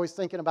 Because we're always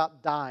thinking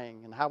about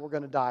dying and how we're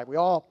going to die.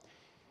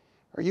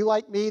 Are you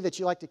like me that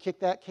you like to kick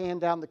that can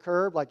down the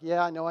curb? Like,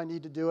 yeah, I know I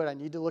need to do it. I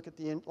need to look at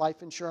the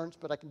life insurance,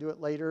 but I can do it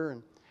later.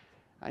 And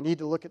I need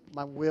to look at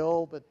my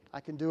will, but I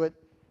can do it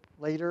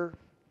later.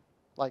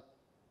 Like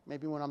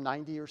maybe when I'm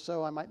 90 or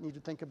so, I might need to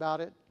think about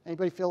it.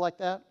 Anybody feel like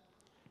that?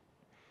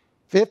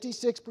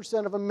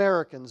 56% of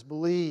Americans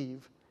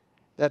believe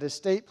that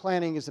estate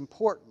planning is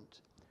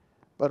important,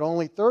 but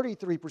only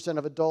 33%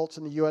 of adults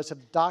in the U.S.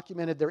 have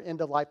documented their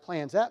end-of-life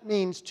plans. That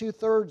means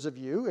 2/3 of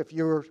you, if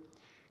you're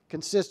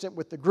consistent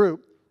with the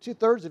group,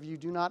 2/3 of you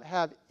do not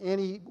have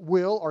any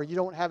will or you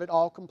don't have it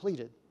all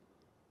completed.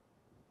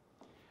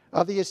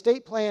 Of the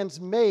estate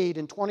plans made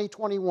in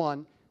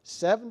 2021,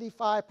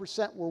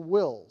 75% were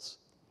wills,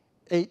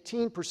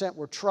 18%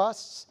 were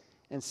trusts,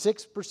 and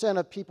 6%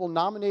 of people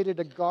nominated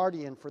a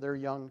guardian for their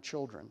young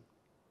children.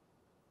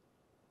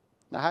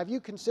 Now, have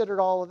you considered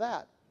all of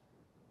that?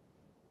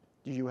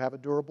 Do you have a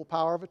durable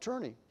power of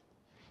attorney?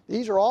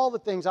 These are all the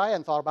things I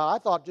hadn't thought about. I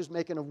thought just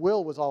making a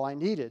will was all I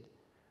needed.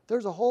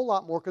 There's a whole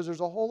lot more because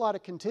there's a whole lot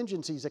of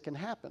contingencies that can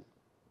happen.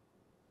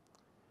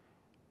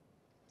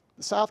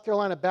 The South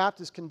Carolina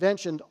Baptist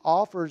Convention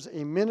offers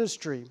a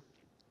ministry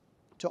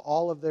to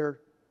all of their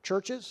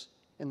churches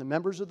and the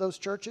members of those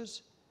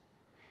churches,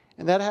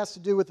 and that has to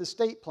do with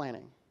estate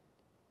planning.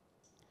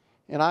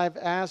 And I've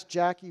asked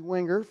Jackie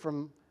Winger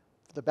from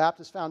the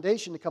Baptist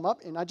Foundation to come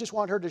up, and I just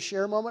want her to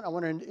share a moment. I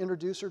want to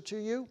introduce her to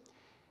you.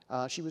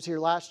 She was here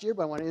last year,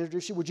 but I want to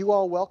introduce you. Would you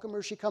all welcome her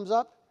as she comes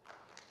up?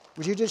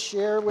 Would you just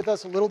share with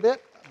us a little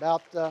bit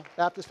about the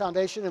Baptist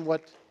Foundation and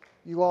what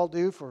you all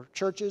do for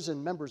churches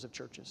and members of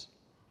churches?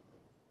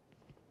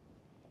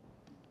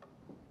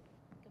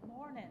 Good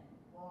morning.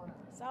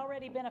 It's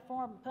already been a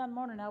fun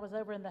morning. I was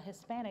over in the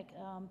Hispanic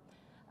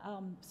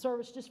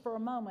service just for a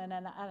moment,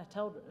 and I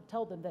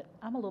told them that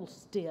I'm a little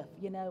stiff.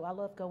 You know, I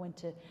love going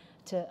to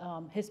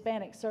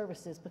Hispanic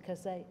services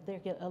because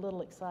they get a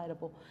little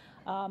excitable.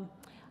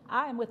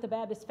 I am with the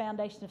Baptist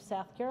Foundation of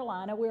South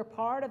Carolina. We're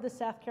part of the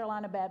South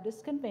Carolina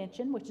Baptist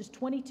Convention, which is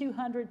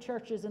 2,200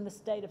 churches in the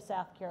state of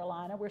South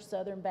Carolina. We're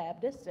Southern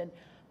Baptist, and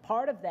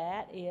part of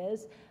that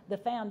is the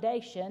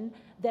foundation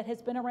that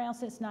has been around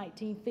since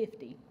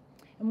 1950.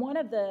 And one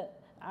of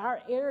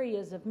our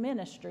areas of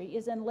ministry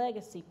is in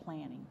legacy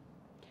planning,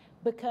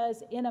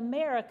 because in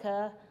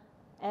America,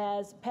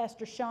 as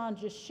Pastor Sean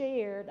just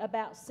shared,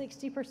 about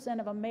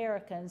 60% of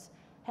Americans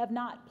have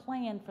not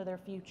planned for their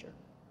future.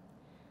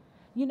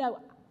 You know,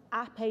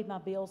 I paid my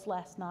bills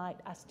last night.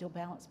 I still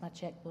balance my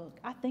checkbook.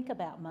 I think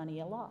about money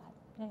a lot.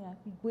 You know,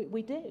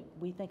 we do.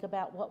 We think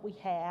about what we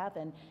have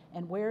and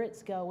where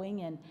it's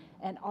going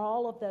and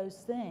all of those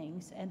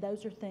things. And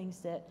those are things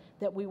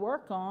that we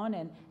work on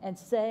and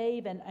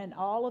save and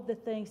all of the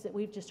things that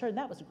we've just heard. And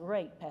that was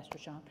great, Pastor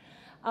Sean.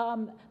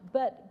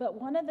 But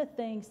one of the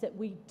things that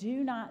we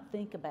do not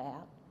think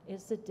about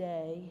is the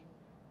day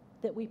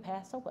that we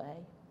pass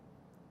away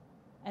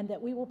and that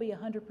we will be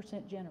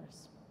 100%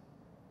 generous.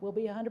 We'll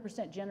be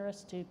 100%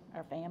 generous to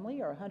our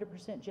family or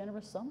 100%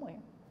 generous somewhere.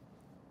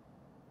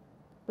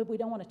 But we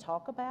don't want to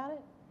talk about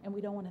it and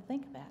we don't want to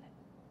think about it.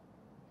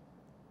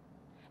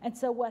 And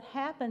so what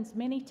happens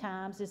many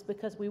times is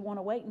because we want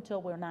to wait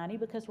until we're 90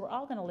 because we're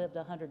all going to live to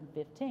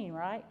 115,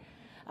 right?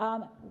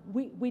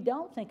 We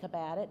don't think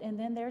about it, and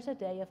then there's a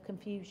day of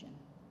confusion.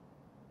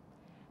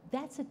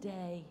 That's a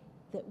day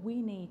that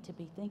we need to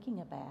be thinking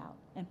about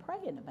and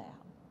praying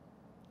about.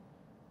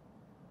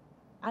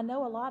 I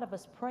know a lot of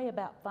us pray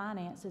about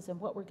finances and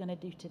what we're going to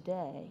do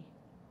today,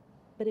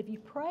 but if you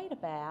prayed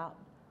about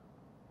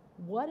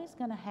what is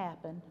going to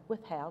happen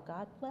with how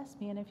God blessed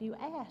me, and if you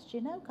asked,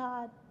 you know,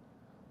 God,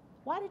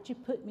 why did you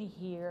put me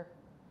here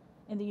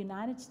in the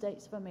United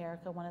States of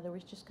America, one of the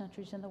richest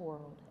countries in the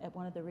world, at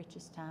one of the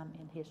richest times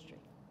in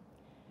history?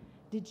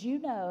 Did you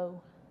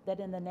know that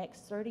in the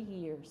next 30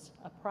 years,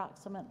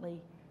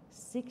 approximately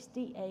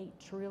 $68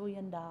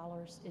 trillion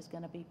is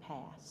going to be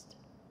passed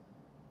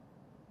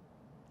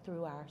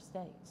through our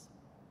states?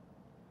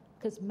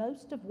 Because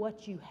most of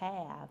what you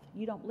have,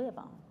 you don't live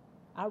on.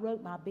 I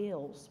wrote my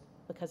bills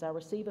because I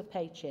receive a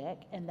paycheck,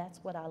 and that's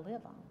what I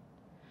live on.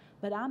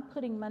 But I'm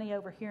putting money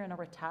over here in a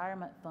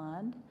retirement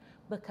fund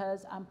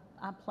because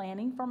I'm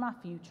planning for my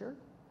future.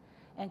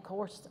 And of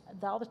course,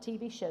 all the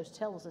TV shows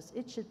tell us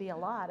it should be a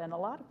lot. And a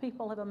lot of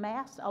people have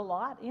amassed a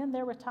lot in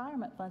their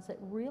retirement funds that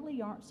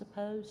really aren't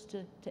supposed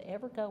to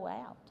ever go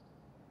out.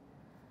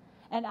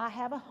 And I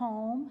have a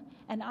home,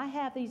 and I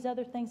have these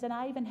other things, and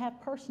I even have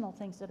personal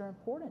things that are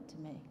important to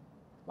me.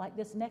 Like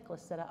this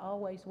necklace that I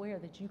always wear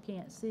that you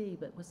can't see,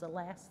 but was the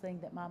last thing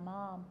that my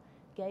mom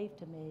gave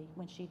to me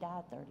when she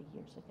died 30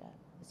 years ago.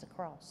 It's a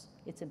cross.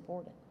 It's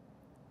important.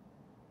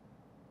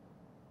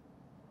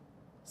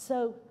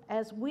 So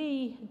as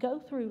we go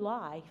through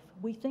life,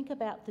 we think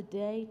about the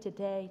day,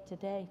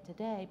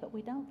 today, but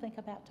we don't think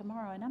about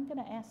tomorrow. And I'm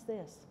going to ask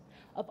this.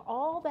 Of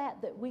all that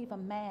we've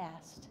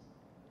amassed,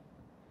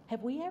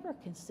 have we ever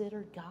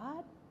considered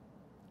God?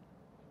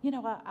 You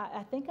know,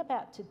 I think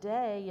about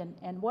today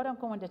and what I'm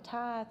going to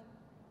tithe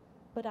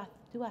But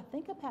do I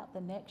think about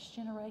the next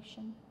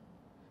generation?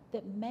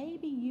 That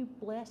maybe you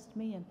blessed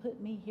me and put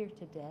me here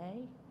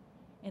today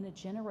in a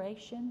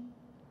generation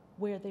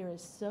where there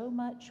is so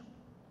much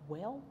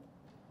wealth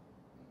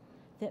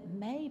that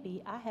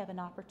maybe I have an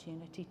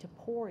opportunity to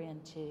pour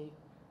into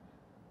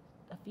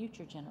a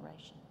future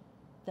generation,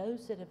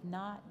 those that have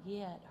not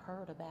yet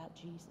heard about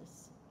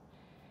Jesus.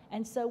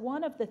 And so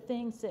one of the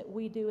things that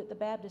we do at the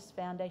Baptist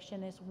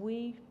Foundation is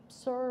we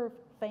serve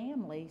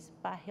families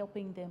by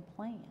helping them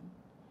plan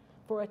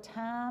for a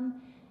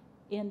time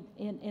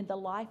in the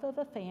life of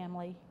a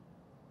family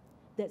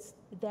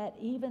that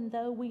even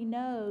though we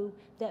know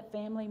that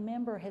family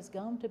member has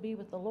gone to be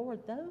with the Lord,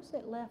 those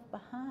that left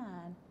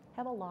behind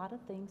have a lot of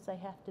things they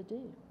have to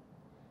do.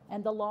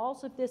 And the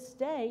laws of this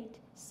state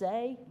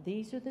say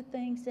these are the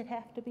things that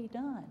have to be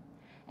done.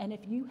 And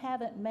if you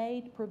haven't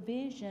made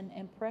provision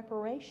and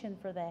preparation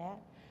for that,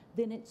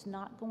 then it's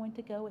not going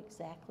to go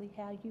exactly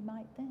how you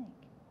might think.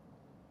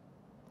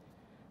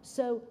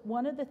 So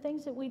one of the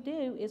things that we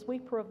do is we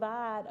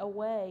provide a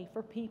way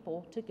for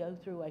people to go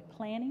through a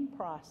planning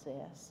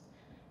process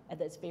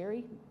that's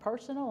very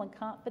personal and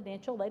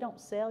confidential. They don't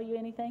sell you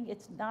anything.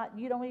 It's not,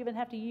 you don't even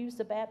have to use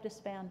the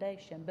Baptist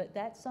Foundation, but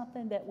that's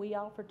something that we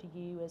offer to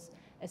you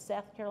as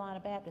South Carolina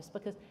Baptists,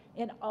 because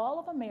in all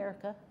of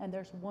America, and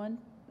there's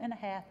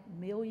 1.5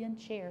 million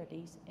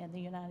charities in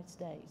the United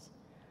States,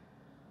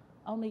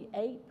 only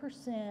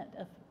 8%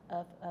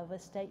 of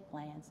estate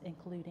plans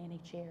include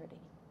any charity.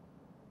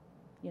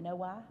 You know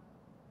why?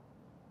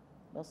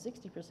 Well,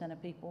 60%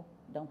 of people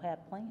don't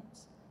have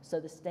plans. So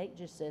the state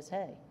just says,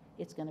 hey,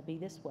 it's going to be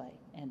this way,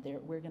 and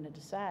we're going to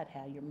decide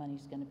how your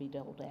money's going to be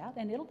doled out,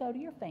 and it'll go to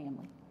your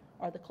family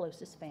or the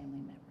closest family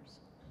members.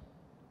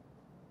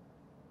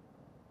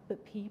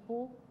 But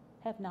people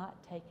have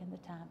not taken the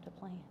time to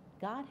plan.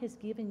 God has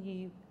given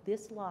you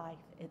this life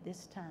at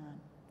this time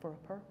for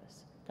a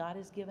purpose. God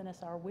has given us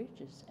our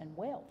riches and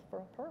wealth for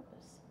a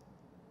purpose.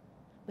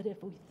 But if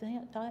we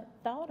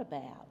thought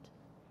about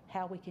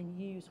how we can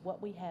use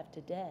what we have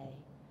today,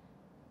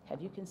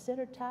 have you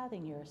considered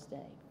tithing your estate?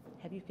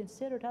 Have you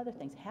considered other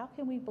things? How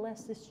can we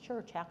bless this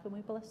church? How can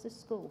we bless this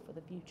school for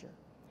the future?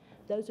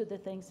 Those are the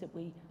things that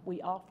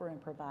we offer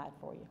and provide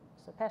for you.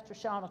 So Pastor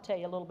Sean will tell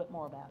you a little bit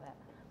more about that.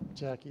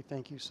 Jackie,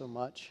 thank you so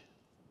much.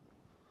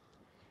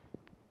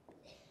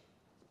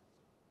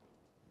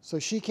 So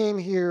she came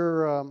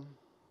here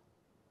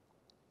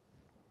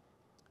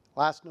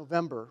last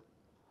November,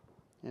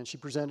 and she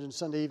presented in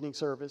Sunday evening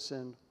service,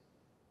 and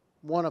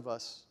one of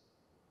us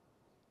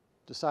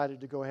decided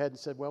to go ahead and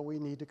said, well, we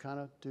need to kind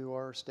of do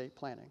our estate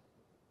planning.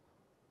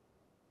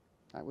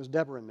 That was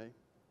Deborah and me.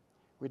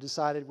 We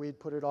decided we'd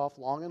put it off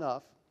long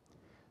enough.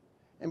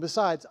 And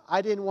besides,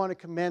 I didn't want to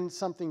commend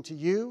something to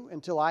you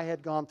until I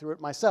had gone through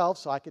it myself,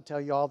 so I could tell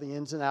you all the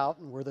ins and outs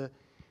and where the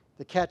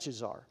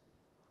catches are.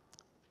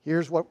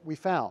 Here's what we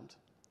found.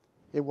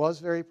 It was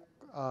very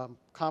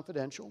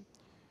confidential.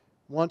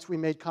 Once we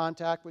made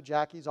contact with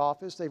Jackie's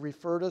office, they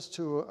referred us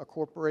to a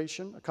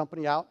corporation, a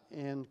company out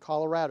in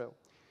Colorado.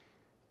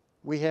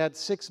 We had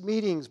 6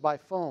 meetings by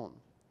phone,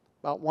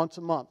 about once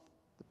a month.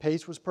 The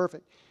pace was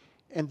perfect.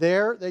 And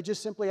there, they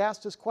just simply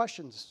asked us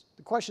questions,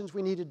 the questions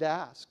we needed to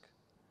ask.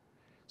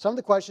 Some of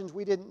the questions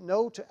we didn't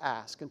know to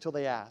ask until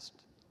they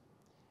asked.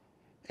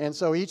 And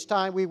so each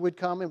time we would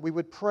come and we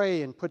would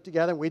pray and put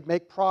together, and we'd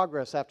make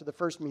progress after the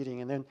first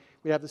meeting, and then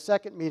we'd have the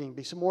second meeting,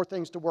 be some more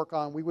things to work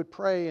on. We would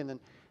pray, and then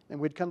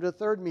we'd come to the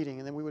third meeting,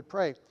 and then we would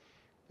pray.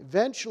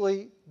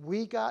 Eventually,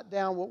 we got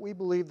down what we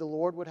believed the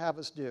Lord would have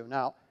us do.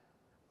 Now,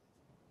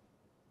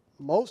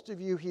 most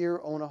of you here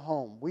own a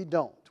home. We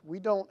don't. We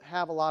don't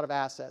have a lot of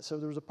assets. So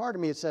there was a part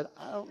of me that said,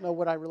 I don't know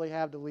what I really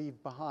have to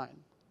leave behind.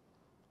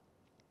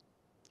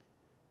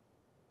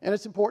 And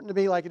it's important to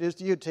me, like it is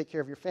to you, to take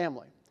care of your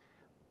family.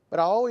 But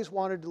I always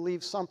wanted to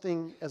leave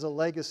something as a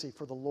legacy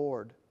for the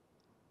Lord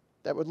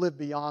that would live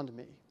beyond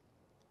me.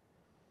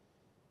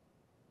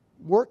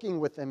 Working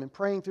with them and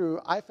praying through,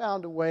 I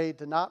found a way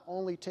to not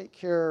only take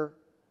care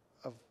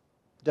of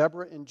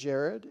Deborah and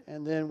Jared,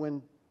 and then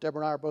when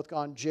Deborah and I are both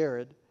gone,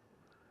 Jared,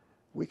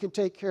 we can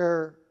take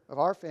care of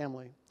our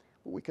family,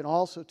 but we can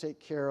also take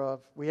care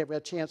of, we have a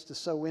chance to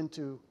sow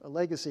into a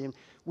legacy. And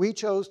we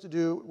chose to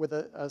do with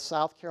a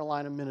South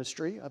Carolina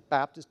ministry, a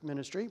Baptist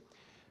ministry.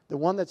 The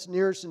one that's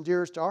nearest and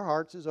dearest to our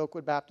hearts is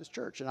Oakwood Baptist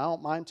Church. And I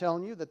don't mind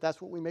telling you that that's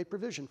what we made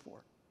provision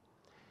for.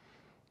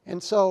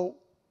 And so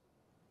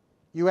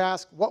you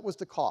ask, what was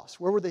the cost?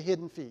 Where were the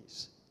hidden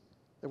fees?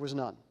 There was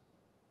none.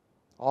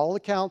 All the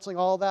counseling,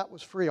 all that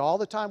was free, all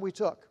the time we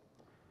took.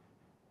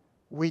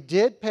 We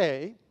did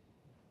pay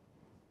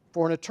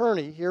for an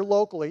attorney here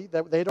locally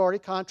that they'd already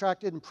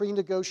contracted and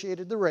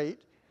pre-negotiated the rate,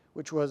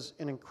 which was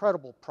an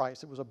incredible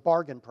price. It was a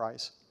bargain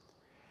price.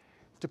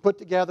 To put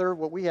together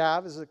what we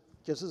have is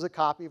gives us a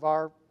copy of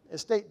our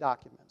estate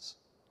documents.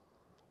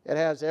 It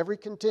has every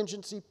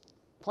contingency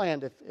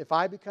planned. If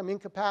I become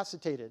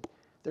incapacitated,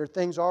 there are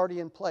things already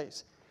in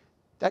place.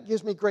 That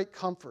gives me great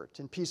comfort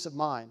and peace of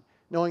mind,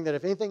 knowing that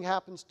if anything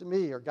happens to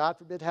me, or God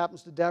forbid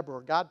happens to Deborah,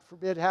 or God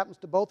forbid happens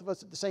to both of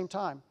us at the same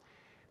time,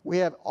 we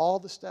have all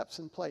the steps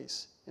in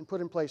place and put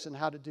in place and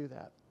how to do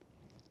that.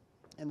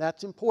 And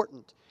that's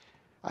important.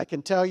 I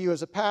can tell you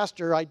as a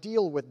pastor, I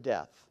deal with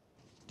death,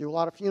 do a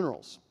lot of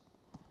funerals.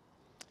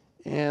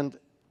 And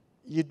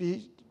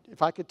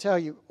if I could tell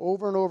you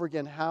over and over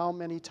again how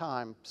many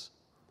times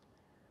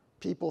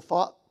people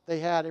thought they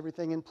had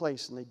everything in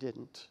place and they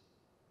didn't.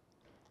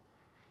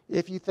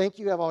 If you think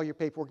you have all your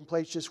paperwork in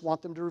place, just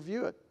want them to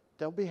review it.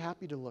 They'll be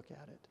happy to look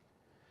at it.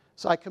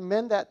 So I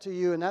commend that to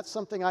you, and that's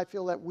something I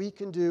feel that we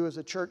can do as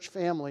a church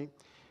family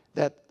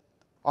that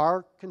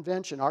our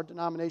convention, our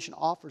denomination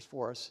offers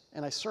for us,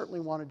 and I certainly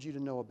wanted you to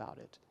know about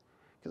it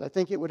because I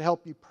think it would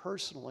help you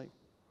personally,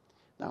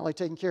 not only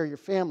taking care of your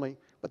family,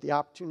 but the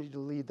opportunity to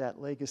leave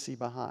that legacy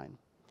behind.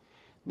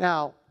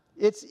 Now,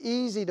 it's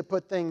easy to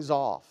put things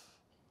off.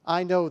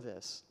 I know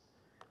this.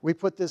 We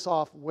put this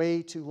off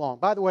way too long.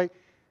 By the way,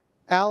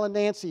 Al and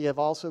Nancy have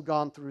also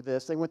gone through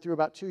this. They went through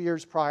about 2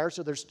 years prior,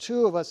 so there's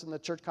 2 of us in the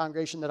church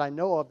congregation that I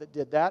know of that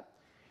did that.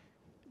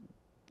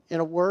 In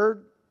a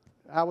word,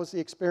 how was the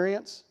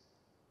experience?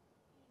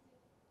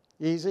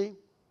 Easy?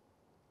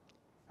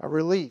 A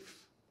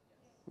relief.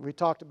 We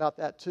talked about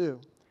that too.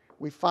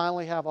 We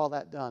finally have all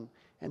that done.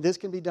 And this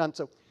can be done.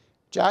 So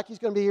Jackie's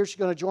going to be here. She's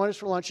going to join us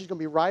for lunch. She's going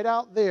to be right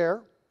out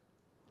there.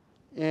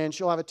 And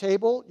she'll have a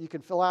table. You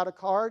can fill out a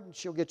card, and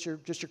she'll get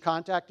just your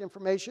contact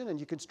information, and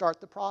you can start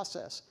the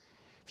process.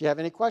 If you have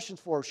any questions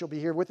for her, she'll be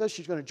here with us.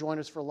 She's going to join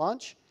us for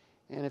lunch.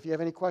 And if you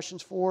have any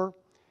questions for her,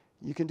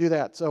 you can do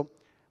that. So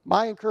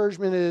my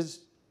encouragement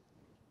is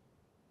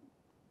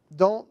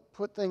don't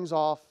put things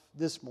off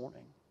this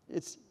morning.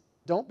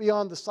 Don't be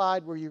on the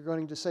side where you're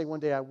going to say one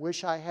day, I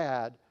wish I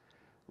had,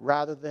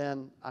 rather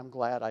than I'm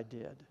glad I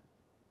did.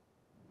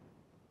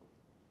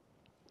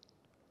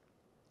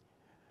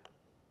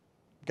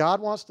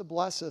 God wants to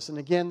bless us. And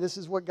again, this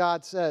is what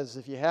God says.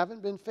 If you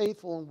haven't been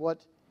faithful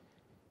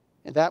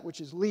in that which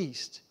is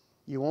least,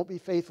 you won't be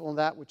faithful in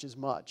that which is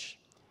much.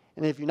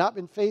 And if you've not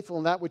been faithful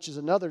in that which is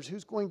another's,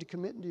 who's going to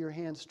commit into your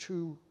hands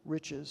true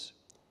riches?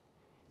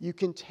 You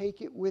can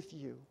take it with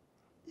you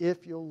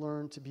if you'll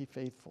learn to be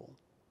faithful.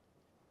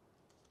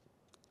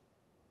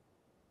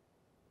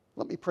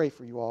 Let me pray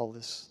for you all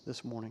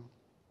this morning.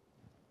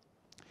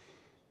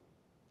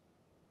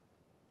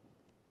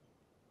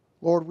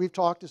 Lord, we've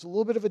talked, it's a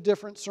little bit of a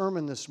different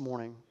sermon this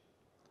morning,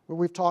 where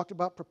we've talked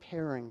about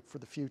preparing for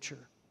the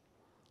future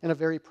in a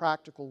very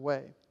practical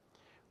way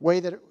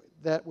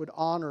that would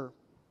honor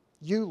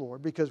you,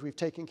 Lord, because we've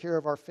taken care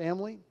of our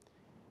family,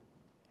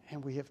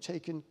 and we have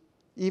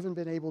even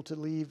been able to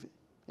leave,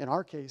 in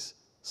our case,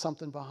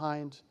 something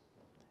behind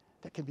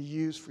that can be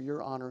used for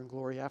your honor and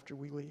glory after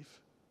we leave.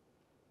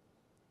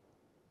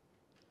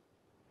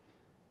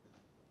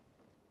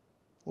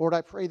 Lord,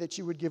 I pray that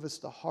you would give us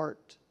the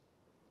heart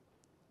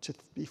to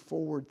be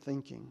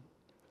forward-thinking.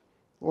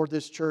 Lord,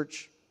 this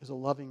church is a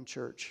loving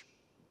church.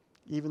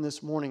 Even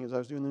this morning, as I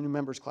was doing the new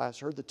members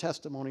class, I heard the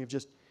testimony of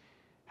just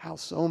how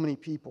so many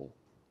people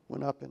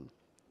went up and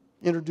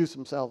introduced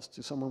themselves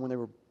to someone when they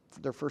were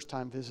their first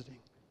time visiting.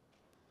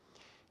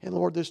 And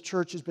Lord, this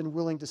church has been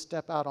willing to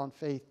step out on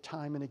faith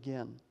time and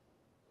again.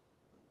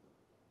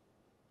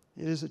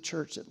 It is a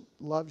church that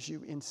loves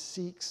you and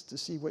seeks to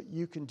see what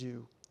you can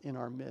do in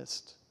our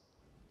midst.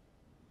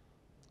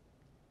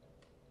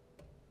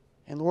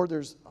 And Lord,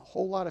 there's a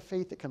whole lot of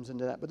faith that comes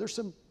into that, but there's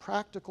some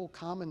practical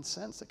common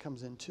sense that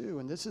comes in too,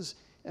 and this is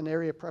an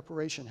area of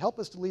preparation. Help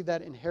us to leave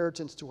that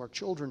inheritance to our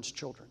children's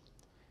children.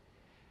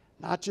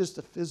 Not just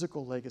a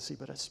physical legacy,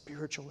 but a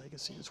spiritual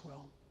legacy as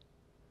well.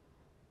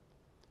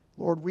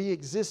 Lord, we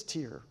exist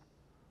here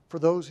for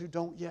those who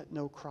don't yet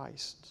know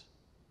Christ.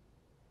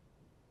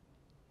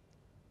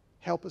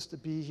 Help us to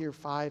be here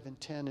 5 and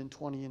 10 and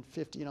 20 and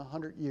 50 and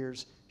 100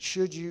 years,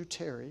 should you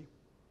tarry,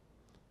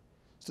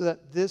 so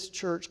that this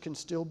church can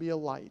still be a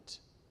light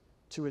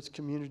to its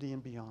community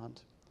and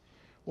beyond.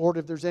 Lord,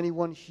 if there's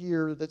anyone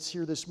here that's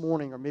here this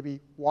morning or maybe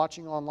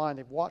watching online,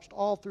 they've watched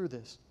all through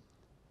this,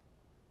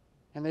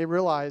 and they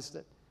realize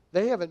that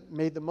they haven't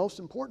made the most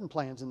important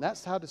plans, and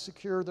that's how to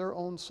secure their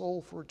own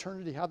soul for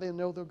eternity, how they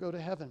know they'll go to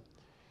heaven.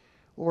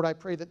 Lord, I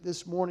pray that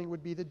this morning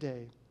would be the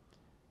day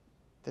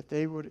that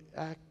they would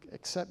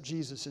accept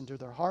Jesus into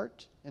their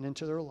heart and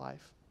into their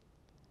life,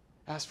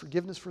 ask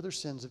forgiveness for their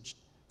sins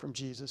from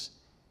Jesus,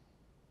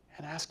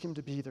 and ask him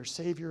to be their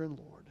Savior and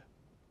Lord.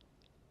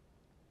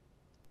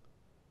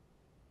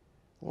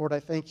 Lord, I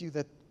thank you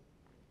that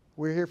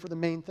we're here for the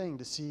main thing,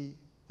 to see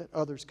that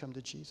others come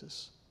to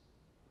Jesus.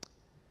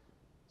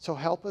 So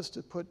help us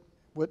to put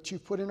what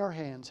you've put in our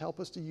hands, help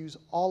us to use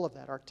all of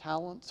that, our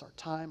talents, our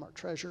time, our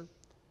treasure,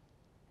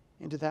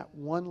 into that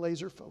one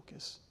laser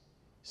focus,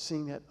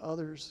 seeing that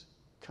others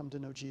come to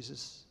know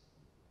Jesus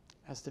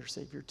as their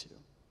Savior too.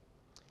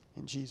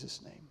 In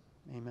Jesus' name,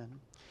 amen.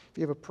 If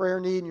you have a prayer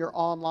need and you're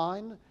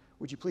online,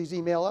 would you please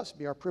email us? It'd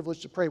be our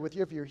privilege to pray with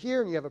you. If you're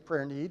here and you have a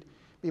prayer need,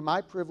 it'd be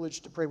my privilege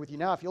to pray with you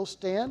now. If you'll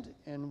stand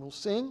and we'll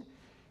sing.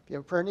 If you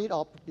have a prayer need,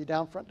 I'll be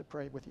down front to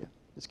pray with you.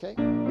 Ms. Kay?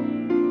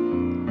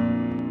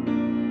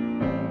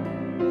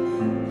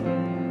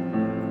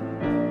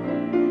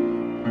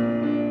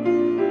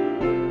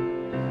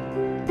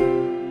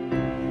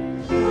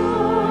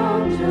 Oh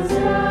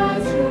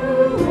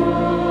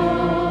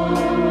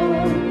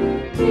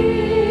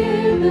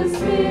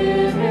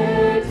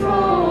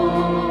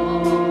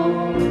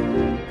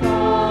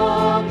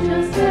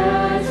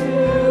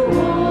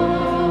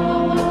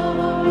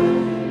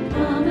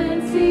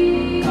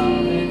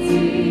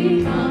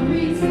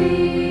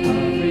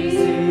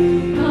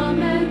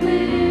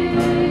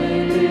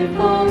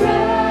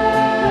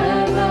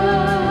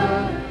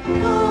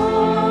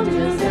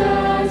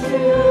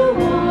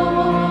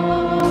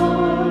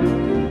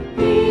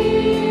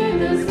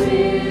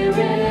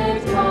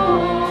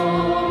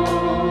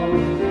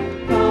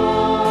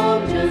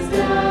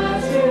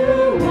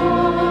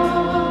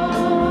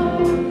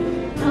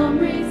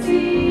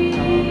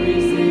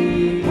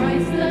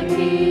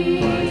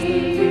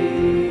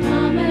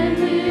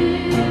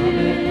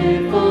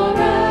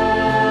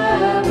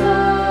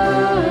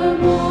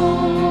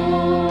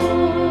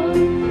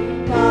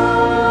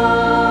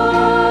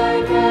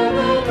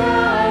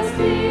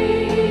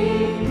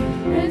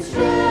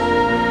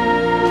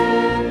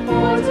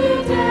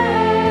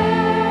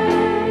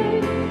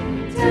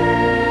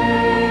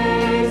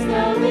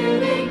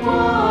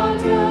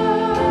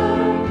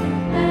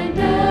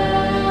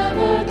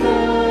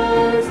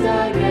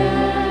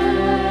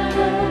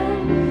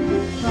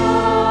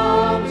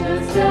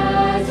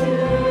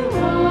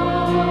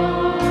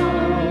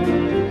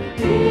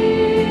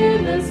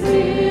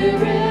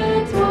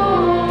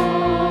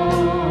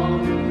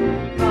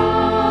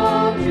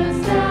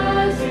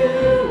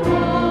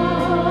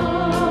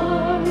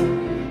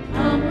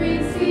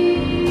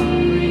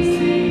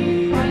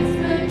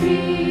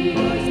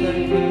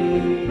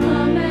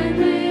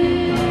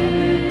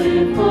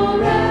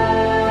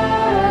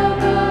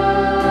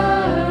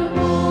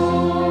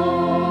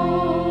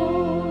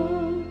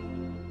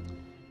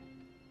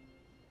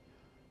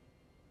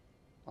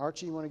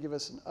Archie, you want to give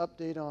us an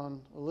update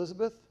on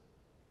Elizabeth?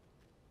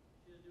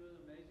 She's doing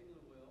amazingly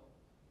well,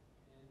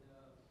 and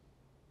just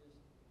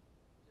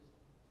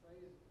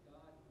praise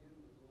God and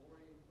give Him the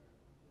glory for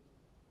just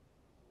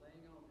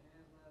laying on of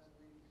hands last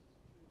week. It's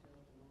a true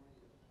testimony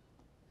of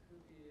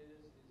who He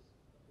is,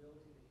 His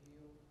ability to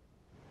heal.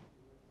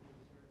 He went through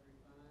the surgery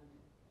fine,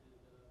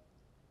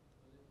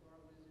 and was it for our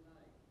Wednesday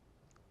night.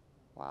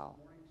 Wow.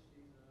 This morning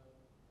she's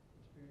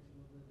experienced a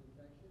little bit of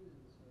infection,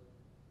 and so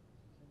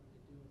she's having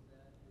to deal with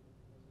that and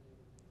wasn't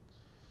able to be.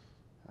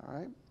 All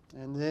right.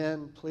 And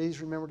then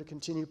please remember to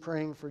continue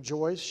praying for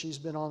Joyce. She's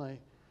been on a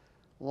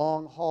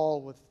long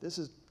haul with, this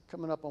is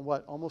coming up on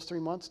what, almost 3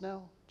 months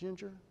now,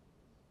 Ginger?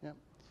 Yeah.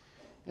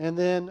 And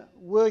then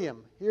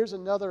William, here's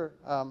another,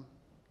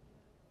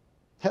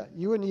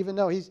 you wouldn't even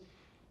know. He's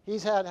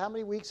had how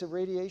many weeks of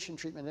radiation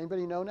treatment?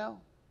 Anybody know now?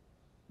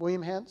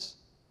 William Hentz?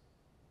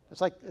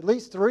 It's like at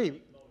least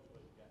 3.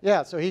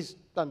 Yeah, so he's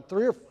done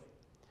 3 or 4.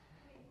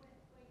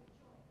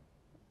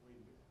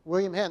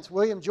 William Hentz.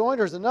 William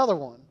Joyner's another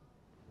one.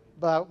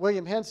 But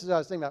William Hentz is I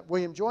was thinking about.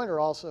 William Joyner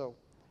also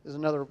is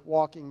another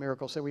walking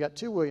miracle. So we got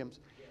 2 Williams.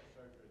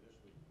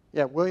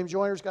 Yeah, William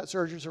Joyner's got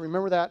surgery, so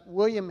remember that.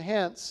 William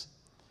Hentz,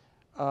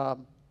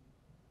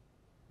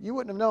 you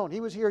wouldn't have known. He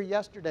was here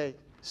yesterday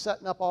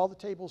setting up all the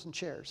tables and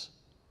chairs.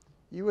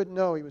 You wouldn't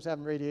know he was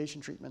having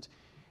radiation treatments.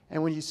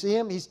 And when you see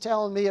him, he's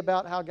telling me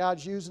about how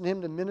God's using him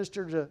to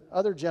minister to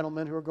other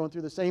gentlemen who are going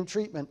through the same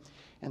treatment.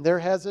 And they're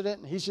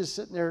hesitant, and he's just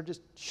sitting there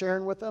just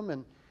sharing with them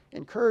and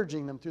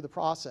encouraging them through the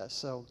process.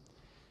 So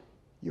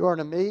you are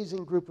an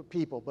amazing group of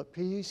people, but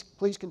please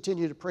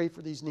continue to pray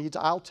for these needs.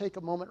 I'll take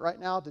a moment right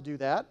now to do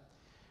that.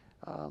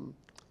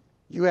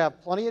 You have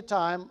plenty of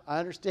time. I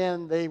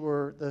understand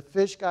the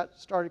fish got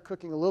started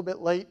cooking a little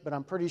bit late, but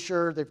I'm pretty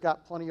sure they've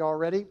got plenty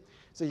already.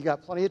 So you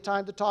got plenty of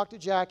time to talk to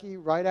Jackie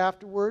right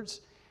afterwards,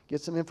 get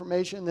some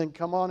information, then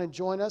come on and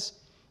join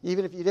us.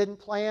 Even if you didn't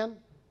plan,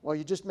 well,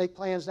 you just make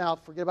plans now.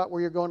 Forget about where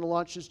you're going to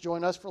lunch. Just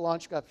join us for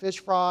lunch. Got fish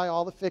fry,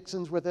 all the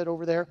fixings with it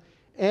over there.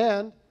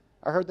 And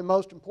I heard the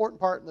most important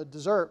part in the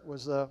dessert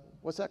was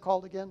what's that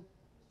called again?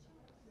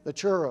 The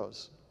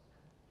churros.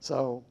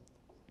 So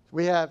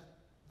we have,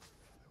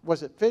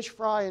 was it fish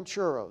fry and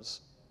churros?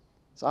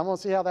 So I'm going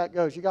to see how that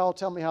goes. You all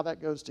tell me how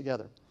that goes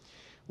together.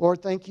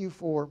 Lord, thank you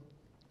for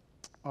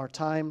our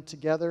time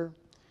together.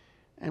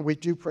 And we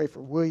do pray for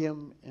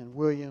William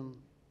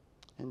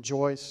and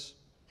Joyce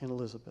and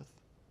Elizabeth.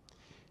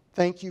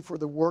 Thank you for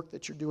the work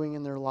that you're doing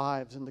in their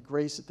lives and the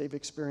grace that they've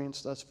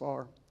experienced thus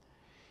far.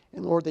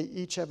 And Lord, they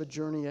each have a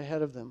journey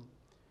ahead of them.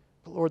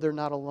 But Lord, they're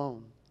not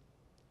alone.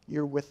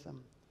 You're with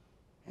them.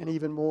 And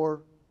even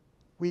more,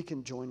 we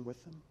can join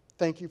with them.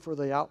 Thank you for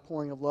the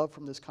outpouring of love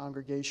from this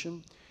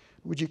congregation.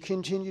 Would you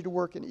continue to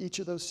work in each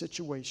of those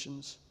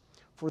situations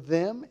for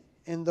them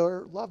and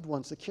their loved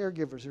ones, the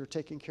caregivers who are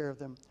taking care of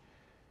them.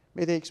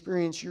 May they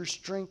experience your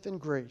strength and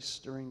grace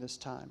during this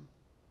time.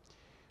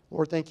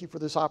 Lord, thank you for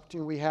this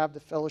opportunity we have to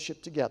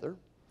fellowship together.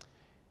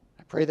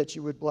 I pray that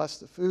you would bless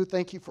the food.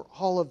 Thank you for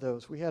all of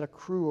those. We had a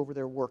crew over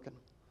there working.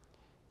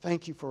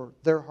 Thank you for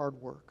their hard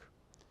work.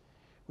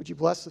 Would you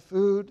bless the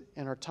food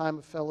and our time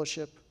of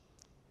fellowship?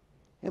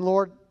 And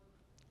Lord,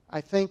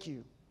 I thank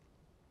you.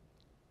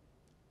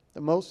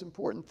 The most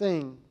important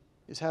thing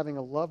is having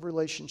a love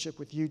relationship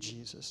with you,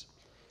 Jesus.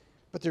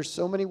 But there's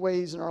so many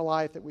ways in our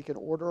life that we can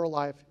order our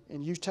life,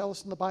 and you tell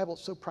us in the Bible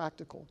it's so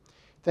practical.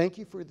 Thank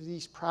you for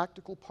these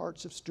practical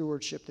parts of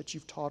stewardship that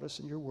you've taught us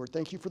in your word.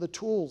 Thank you for the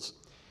tools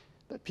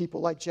that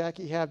people like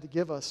Jackie have to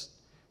give us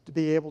to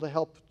be able to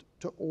help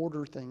to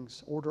order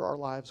things, order our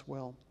lives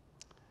well.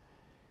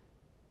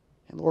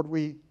 And Lord,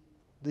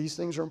 these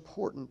things are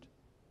important,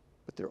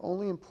 but they're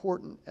only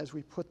important as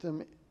we put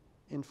them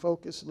in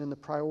focus and in the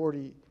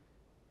priority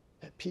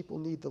that people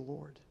need the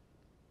Lord.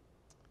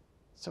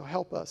 So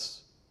help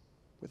us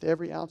with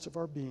every ounce of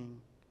our being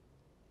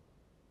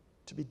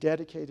to be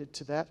dedicated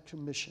to that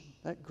commission,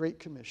 that great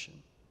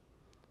commission,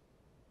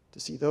 to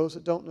see those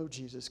that don't know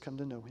Jesus come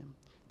to know him.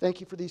 Thank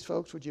you for these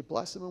folks. Would you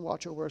bless them and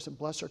watch over us and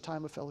bless our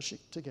time of fellowship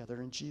together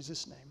in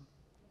Jesus' name.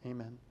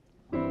 Amen.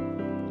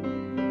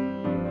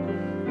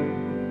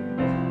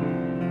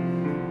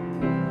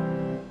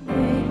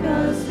 Make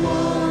us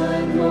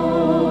one,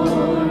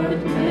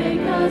 Lord,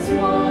 make us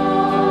one.